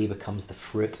the tree becomes the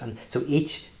fruit, and so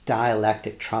each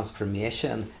dialectic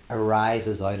transformation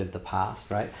arises out of the past,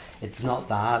 right? It's not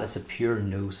that, it's a pure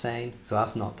no sign, so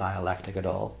that's not dialectic at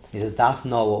all. He says that's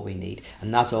not what we need,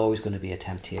 and that's always going to be a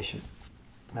temptation.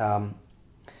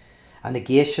 A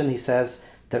negation, he says,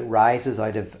 that rises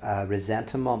out of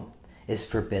resentment is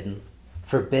forbidden.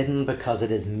 Forbidden because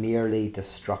it is merely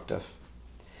destructive.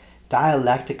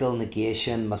 Dialectical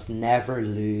negation must never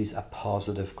lose a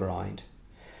positive ground,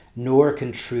 nor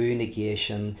can true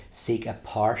negation seek a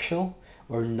partial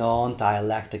or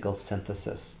non-dialectical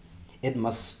synthesis. It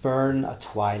must spurn a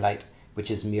twilight which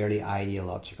is merely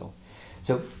ideological.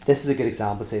 So this is a good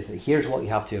example. Says that here's what you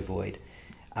have to avoid.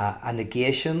 A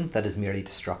negation that is merely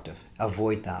destructive.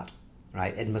 Avoid that,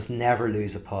 right? It must never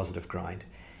lose a positive ground.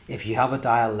 If you have a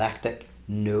dialectic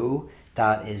no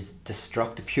that is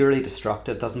destructive, purely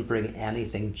destructive, doesn't bring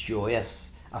anything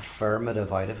joyous,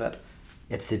 affirmative out of it,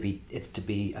 it's to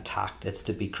be attacked, it's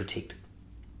to be critiqued.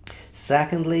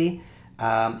 Secondly,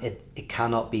 it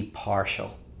cannot be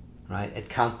partial, right? It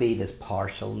can't be this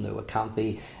partial no. It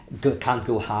can't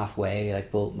go halfway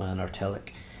like Bultmann or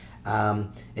Tillich.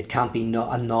 It can't be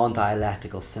a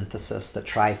non-dialectical synthesis that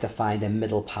tries to find a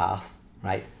middle path,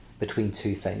 right, between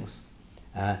two things.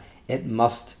 It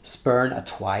must spurn a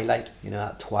twilight,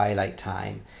 that twilight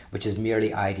time, which is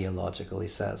merely ideological, he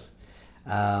says.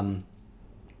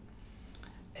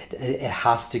 It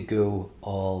has to go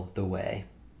all the way.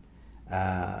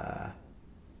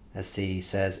 Let's see, he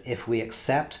says, if we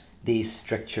accept these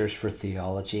strictures for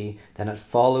theology, then it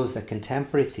follows that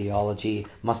contemporary theology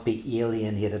must be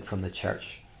alienated from the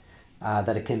church,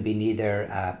 that it can be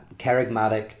neither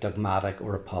charismatic, dogmatic,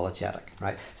 or apologetic,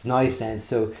 right? So now he's saying,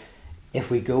 so if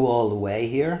we go all the way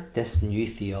here, this new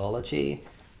theology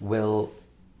will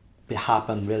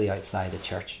happen really outside the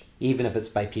church, even if it's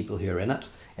by people who are in it.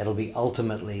 It'll be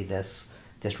ultimately this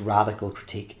radical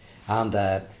critique. And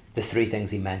the three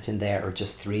things he mentioned there are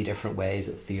just three different ways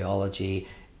that theology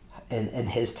in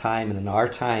his time and in our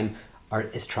time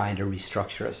is trying to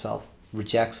restructure itself,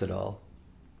 rejects it all.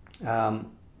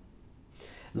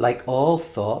 Like all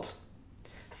thought,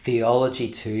 theology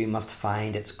too must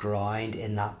find its ground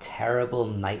in that terrible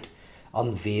night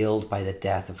unveiled by the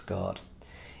death of God.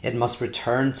 It must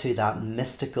return to that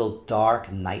mystical dark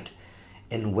night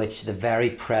in which the very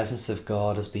presence of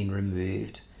God has been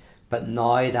removed. But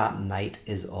now that night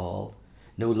is all.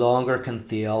 No longer can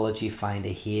theology find a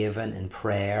haven in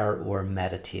prayer or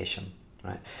meditation.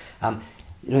 Right?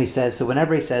 He says, so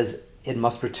whenever he says it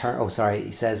must return. Oh, sorry.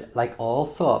 He says, like all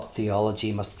thought,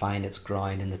 theology must find its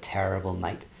ground in the terrible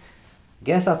night. I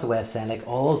guess that's a way of saying, like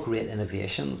all great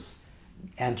innovations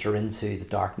enter into the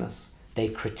darkness. They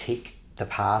critique the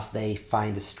past. They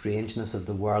find the strangeness of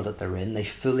the world that they're in. They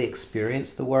fully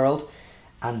experience the world,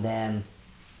 and then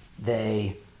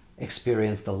they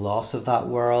experience the loss of that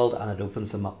world, and it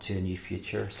opens them up to a new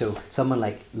future. So someone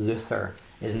like Luther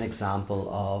is an example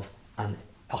of an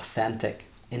authentic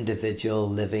individual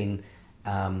living,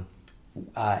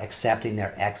 accepting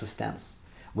their existence.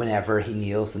 Whenever he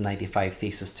nails the 95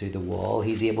 Theses to the wall,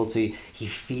 he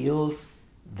feels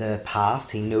the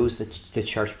past, he knows the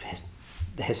church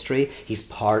history, he's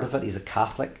part of it, he's a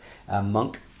Catholic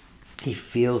monk, he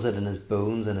feels it in his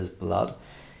bones and his blood.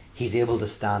 He's able to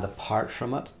stand apart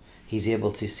from it, he's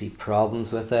able to see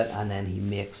problems with it, and then he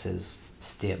makes his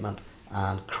statement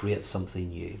and creates something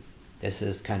new. This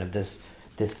is kind of this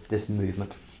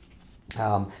movement.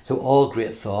 So all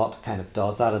great thought kind of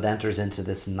does that. It enters into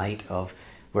this night of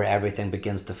where everything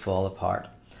begins to fall apart.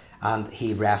 And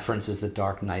he references the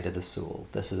dark night of the soul.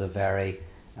 This is a very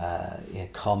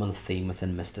common theme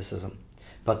within mysticism.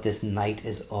 But this night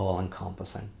is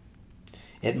all-encompassing.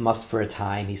 It must for a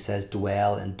time, he says,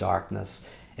 dwell in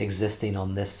darkness, existing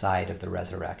on this side of the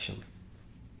resurrection.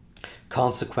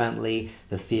 Consequently,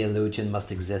 the theologian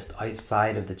must exist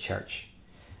outside of the church.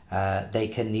 They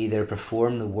can neither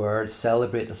perform the word,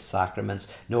 celebrate the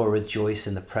sacraments, nor rejoice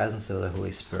in the presence of the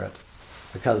Holy Spirit.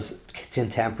 Because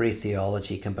contemporary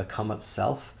theology can become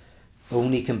itself,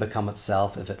 only can become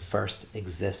itself if it first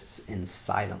exists in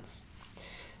silence.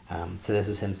 So this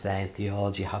is him saying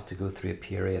theology has to go through a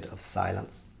period of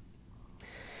silence.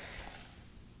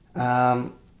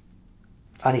 And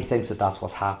he thinks that that's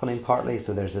what's happening partly.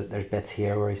 So there's bits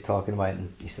here where he's talking about,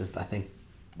 and he says, I think,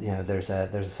 there's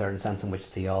a certain sense in which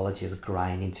theology is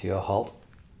grinding to a halt.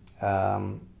 Let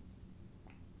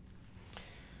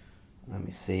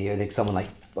me see. I think someone like,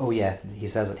 he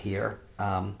says it here.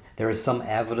 There is some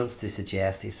evidence to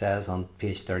suggest, he says on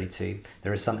page 32,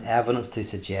 there is some evidence to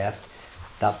suggest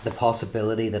that the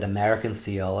possibility that American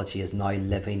theology is now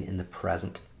living in the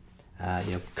present,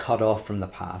 cut off from the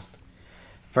past.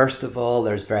 First of all,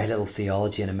 there's very little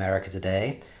theology in America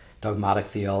today. Dogmatic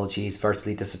theology has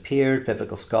virtually disappeared.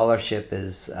 Biblical scholarship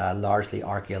is largely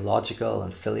archaeological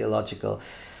and philological.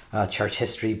 Church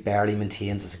history barely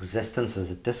maintains its existence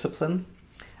as a discipline.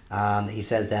 And he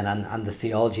says then, and the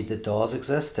theology that does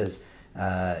exist is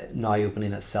now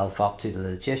opening itself up to the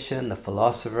logician, the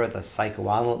philosopher, the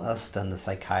psychoanalyst, and the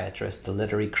psychiatrist, the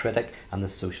literary critic, and the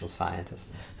social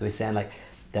scientist. So he's saying like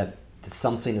that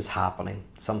something is happening,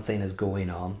 something is going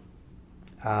on.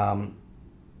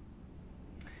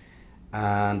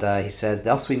 And he says,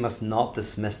 thus we must not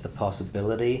dismiss the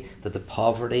possibility that the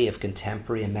poverty of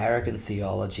contemporary American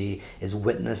theology is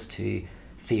witness to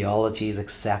theology's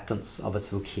acceptance of its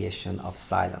vocation of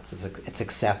silence. It's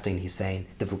accepting, he's saying,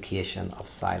 the vocation of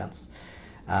silence.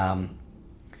 And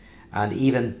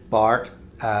even Barth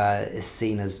is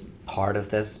seen as part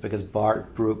of this, because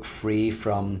Barth broke free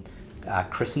from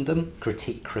Christendom,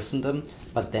 critique Christendom,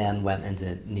 but then went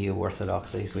into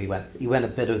neo-orthodoxy. So he went a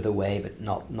bit of the way, but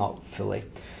not fully.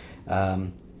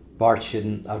 Barth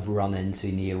shouldn't have run into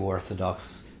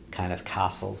neo-orthodox kind of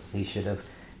castles. He should have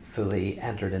fully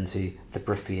entered into the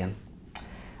profane.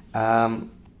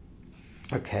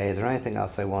 Okay, is there anything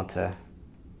else I want to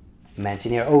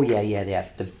mention here? Oh yeah.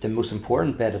 The most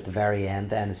important bit at the very end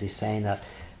then is he's saying that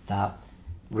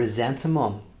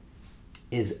resentment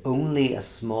is only a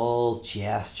small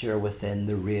gesture within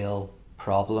the real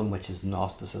problem, which is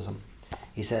Gnosticism.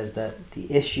 He says that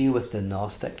the issue with the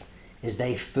Gnostic is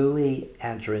they fully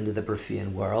enter into the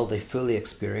profane world, they fully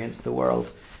experience the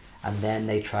world, and then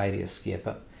they try to escape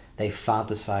it. They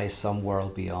fantasize some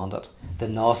world beyond it. The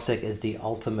Gnostic is the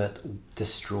ultimate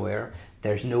destroyer.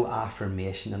 There's no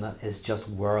affirmation in it. It's just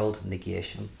world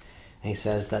negation. And he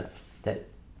says that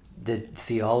the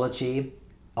theology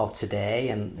of today,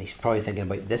 and he's probably thinking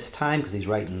about this time because he's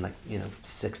writing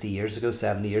 60 years ago,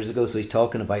 70 years ago, so he's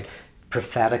talking about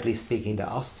prophetically speaking to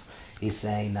us. He's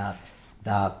saying that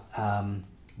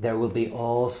there will be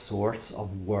all sorts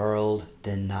of world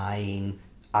denying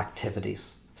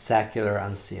activities, secular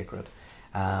and sacred,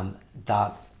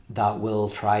 that will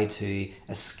try to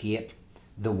escape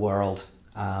the world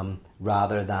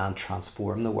rather than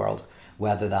transform the world,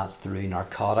 whether that's through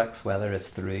narcotics, whether it's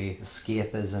through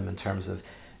escapism in terms of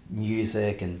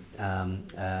music and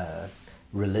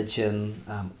religion,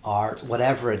 art,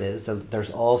 whatever it is. There's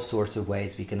all sorts of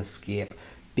ways we can escape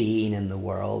being in the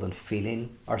world and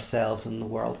feeling ourselves in the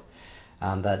world.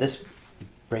 And this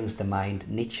brings to mind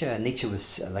Nietzsche. Nietzsche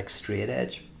was like straight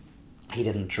edge. He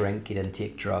didn't drink, he didn't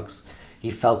take drugs.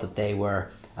 He felt that they were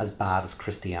as bad as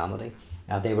Christianity.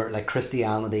 They were like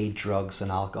Christianity, drugs,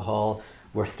 and alcohol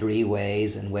were three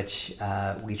ways in which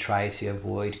we try to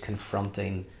avoid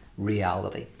confronting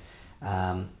reality.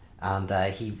 And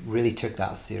he really took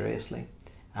that seriously.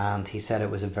 And he said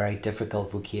it was a very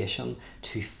difficult vocation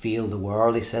to feel the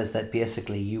world. He says that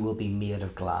basically you will be made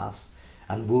of glass,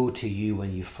 and woe to you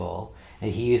when you fall.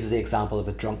 And he uses the example of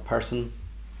a drunk person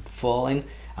falling,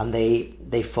 and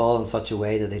they fall in such a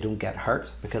way that they don't get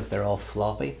hurt because they're all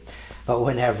floppy. But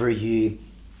whenever you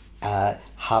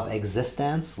have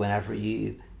existence, whenever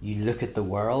you look at the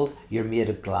world, you're made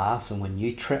of glass, and when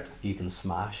you trip, you can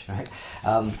smash, right?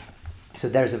 So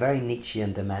there's a very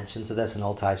Nietzschean dimension to this, and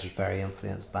Altizer is very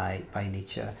influenced by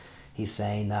Nietzsche. He's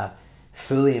saying that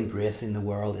fully embracing the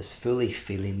world is fully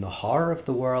feeling the horror of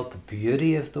the world, the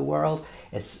beauty of the world.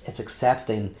 It's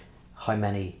accepting how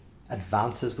many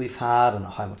advances we've had and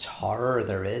how much horror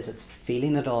there is. It's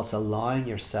feeling it all. It's allowing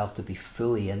yourself to be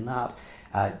fully in that.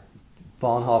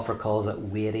 Bonhoeffer calls it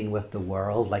waiting with the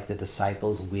world, like the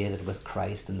disciples waited with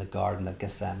Christ in the Garden of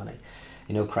Gethsemane.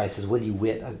 You know, Christ says, will you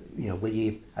wait, will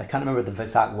you, I can't remember the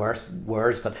exact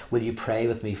words, but will you pray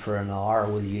with me for an hour,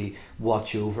 or will you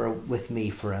watch over with me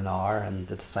for an hour? And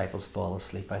the disciples fall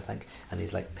asleep, I think, and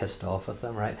he's like pissed off with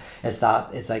them, right? It's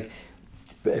like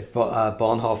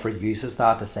Bonhoeffer uses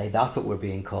that to say that's what we're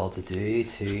being called to do,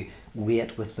 to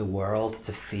wait with the world,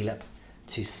 to feel it,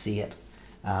 to see it,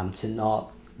 to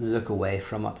not look away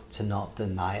from it, to not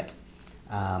deny it,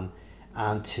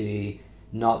 and to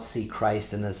not see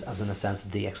Christ as in a sense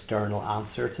the external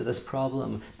answer to this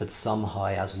problem, but somehow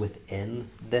as within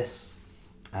this.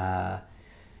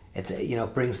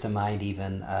 It brings to mind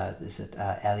even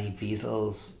Elie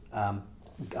Wiesel's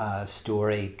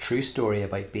true story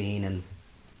about being in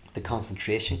the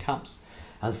concentration camps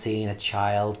and seeing a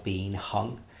child being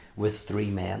hung with three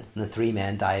men, and the three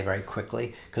men die very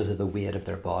quickly because of the weight of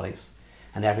their bodies,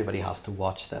 and everybody has to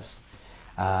watch this,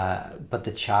 but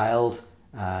the child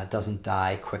doesn't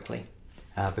die quickly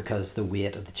because the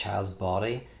weight of the child's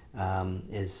body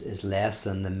is less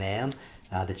than the men.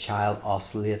 The child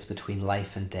oscillates between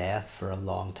life and death for a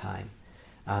long time,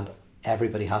 and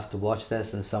everybody has to watch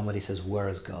this, and somebody says, where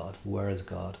is God? Where is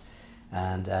God?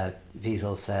 And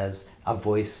Wiesel says, a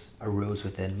voice arose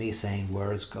within me saying,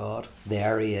 where is God?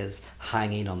 There he is,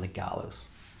 hanging on the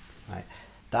gallows. Right?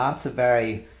 That's a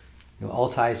very,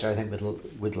 Altizer, I think,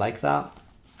 would like that.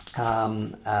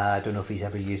 I don't know if he's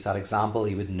ever used that example.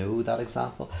 He would know that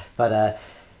example, but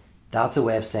that's a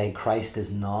way of saying Christ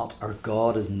is not, or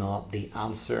God is not the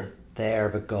answer there,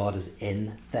 but God is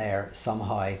in there,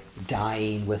 somehow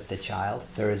dying with the child.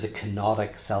 There is a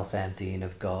kenotic self-emptying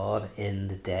of God in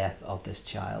the death of this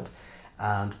child,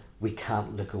 and we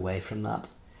can't look away from that,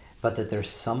 but that there's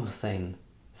something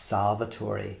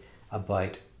salvatory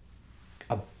about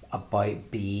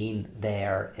being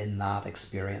there in that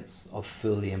experience of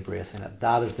fully embracing it.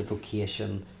 That is the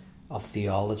vocation of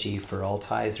theology for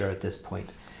Altizer at this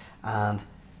point. And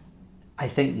I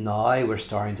think now we're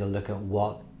starting to look at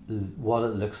what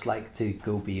it looks like to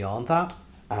go beyond that.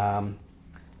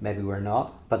 Maybe we're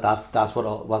not, but that's what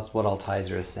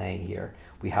Altizer is saying here.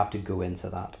 We have to go into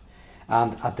that.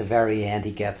 And at the very end,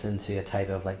 he gets into a type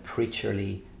of like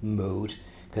preacherly mode,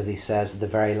 because he says at the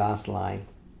very last line,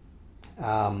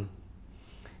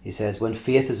 he says, when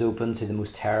faith is open to the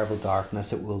most terrible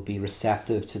darkness, it will be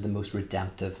receptive to the most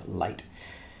redemptive light.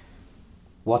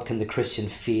 What can the Christian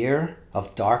fear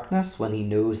of darkness when he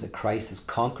knows that Christ has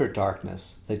conquered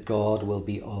darkness, that God will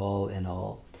be all in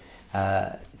all?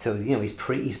 So he's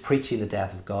preaching the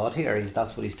death of God here.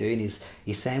 That's what he's doing. He's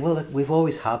saying, well, look, we've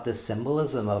always had this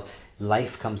symbolism of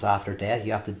life comes after death.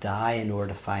 You have to die in order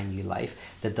to find new life.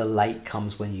 That the light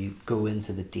comes when you go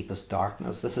into the deepest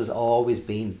darkness. This has always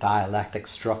been dialectic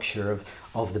structure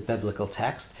of the biblical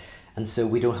text. And so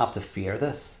we don't have to fear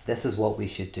this. This is what we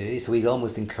should do. So he's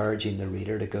almost encouraging the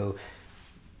reader to go,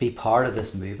 be part of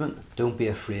this movement. Don't be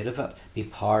afraid of it. Be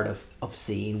part of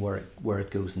seeing where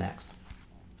it goes next.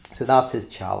 So that's his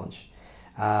challenge.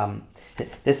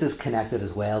 This is connected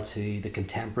as well to the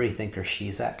contemporary thinker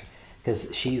Zizek,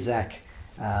 because Zizek,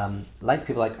 like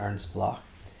people like Ernst Bloch,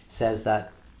 says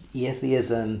that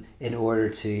atheism, in order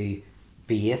to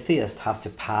be atheist, has to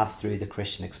pass through the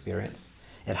Christian experience.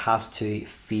 It has to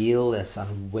feel this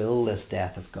and will this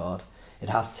death of God. It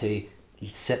has to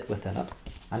sit within it.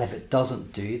 And if it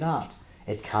doesn't do that,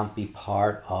 it can't be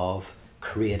part of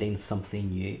creating something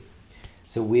new.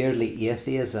 So weirdly,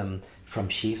 atheism, from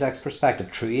Zizek's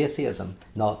perspective, true atheism,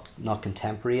 not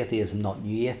contemporary atheism, not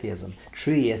new atheism,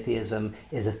 true atheism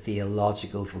is a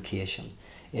theological vocation.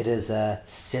 It is a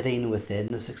sitting within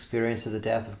this experience of the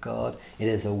death of God. It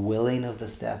is a willing of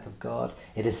this death of God.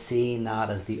 It is seeing that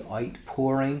as the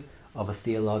outpouring of a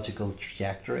theological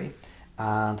trajectory,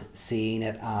 and seeing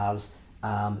it as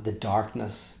the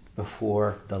darkness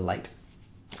before the light.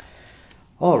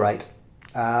 All right,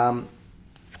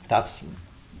 that's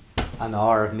an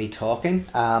hour of me talking.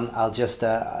 I'll just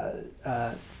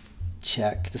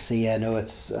check to see. I know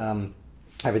it's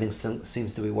everything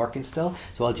seems to be working still.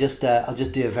 So I'll just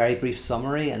do a very brief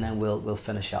summary, and then we'll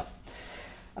finish up.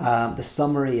 The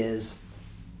summary is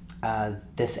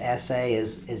this essay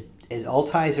is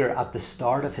Altizer at the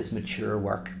start of his mature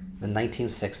work. The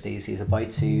 1960s, he's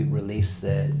about to release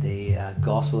the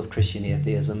Gospel of Christian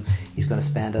Atheism. He's going to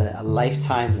spend a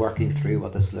lifetime working through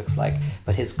what this looks like.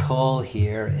 But his call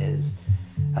here is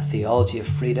a theology of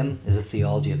freedom, is a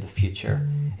theology of the future.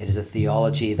 It is a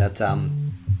theology that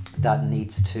that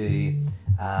needs to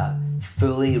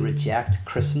fully reject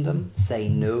Christendom, say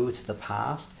no to the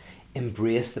past,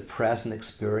 embrace the present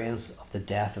experience of the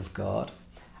death of God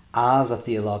as a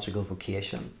theological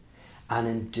vocation. And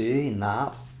in doing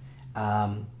that,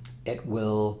 it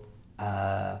will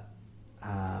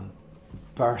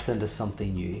birth into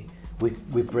something new.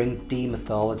 We bring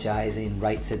demythologizing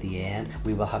right to the end.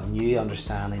 We will have new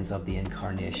understandings of the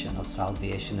incarnation, of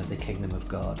salvation, of the kingdom of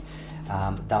God,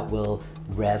 that will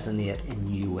resonate in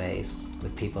new ways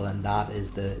with people, and that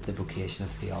is the vocation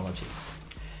of theology.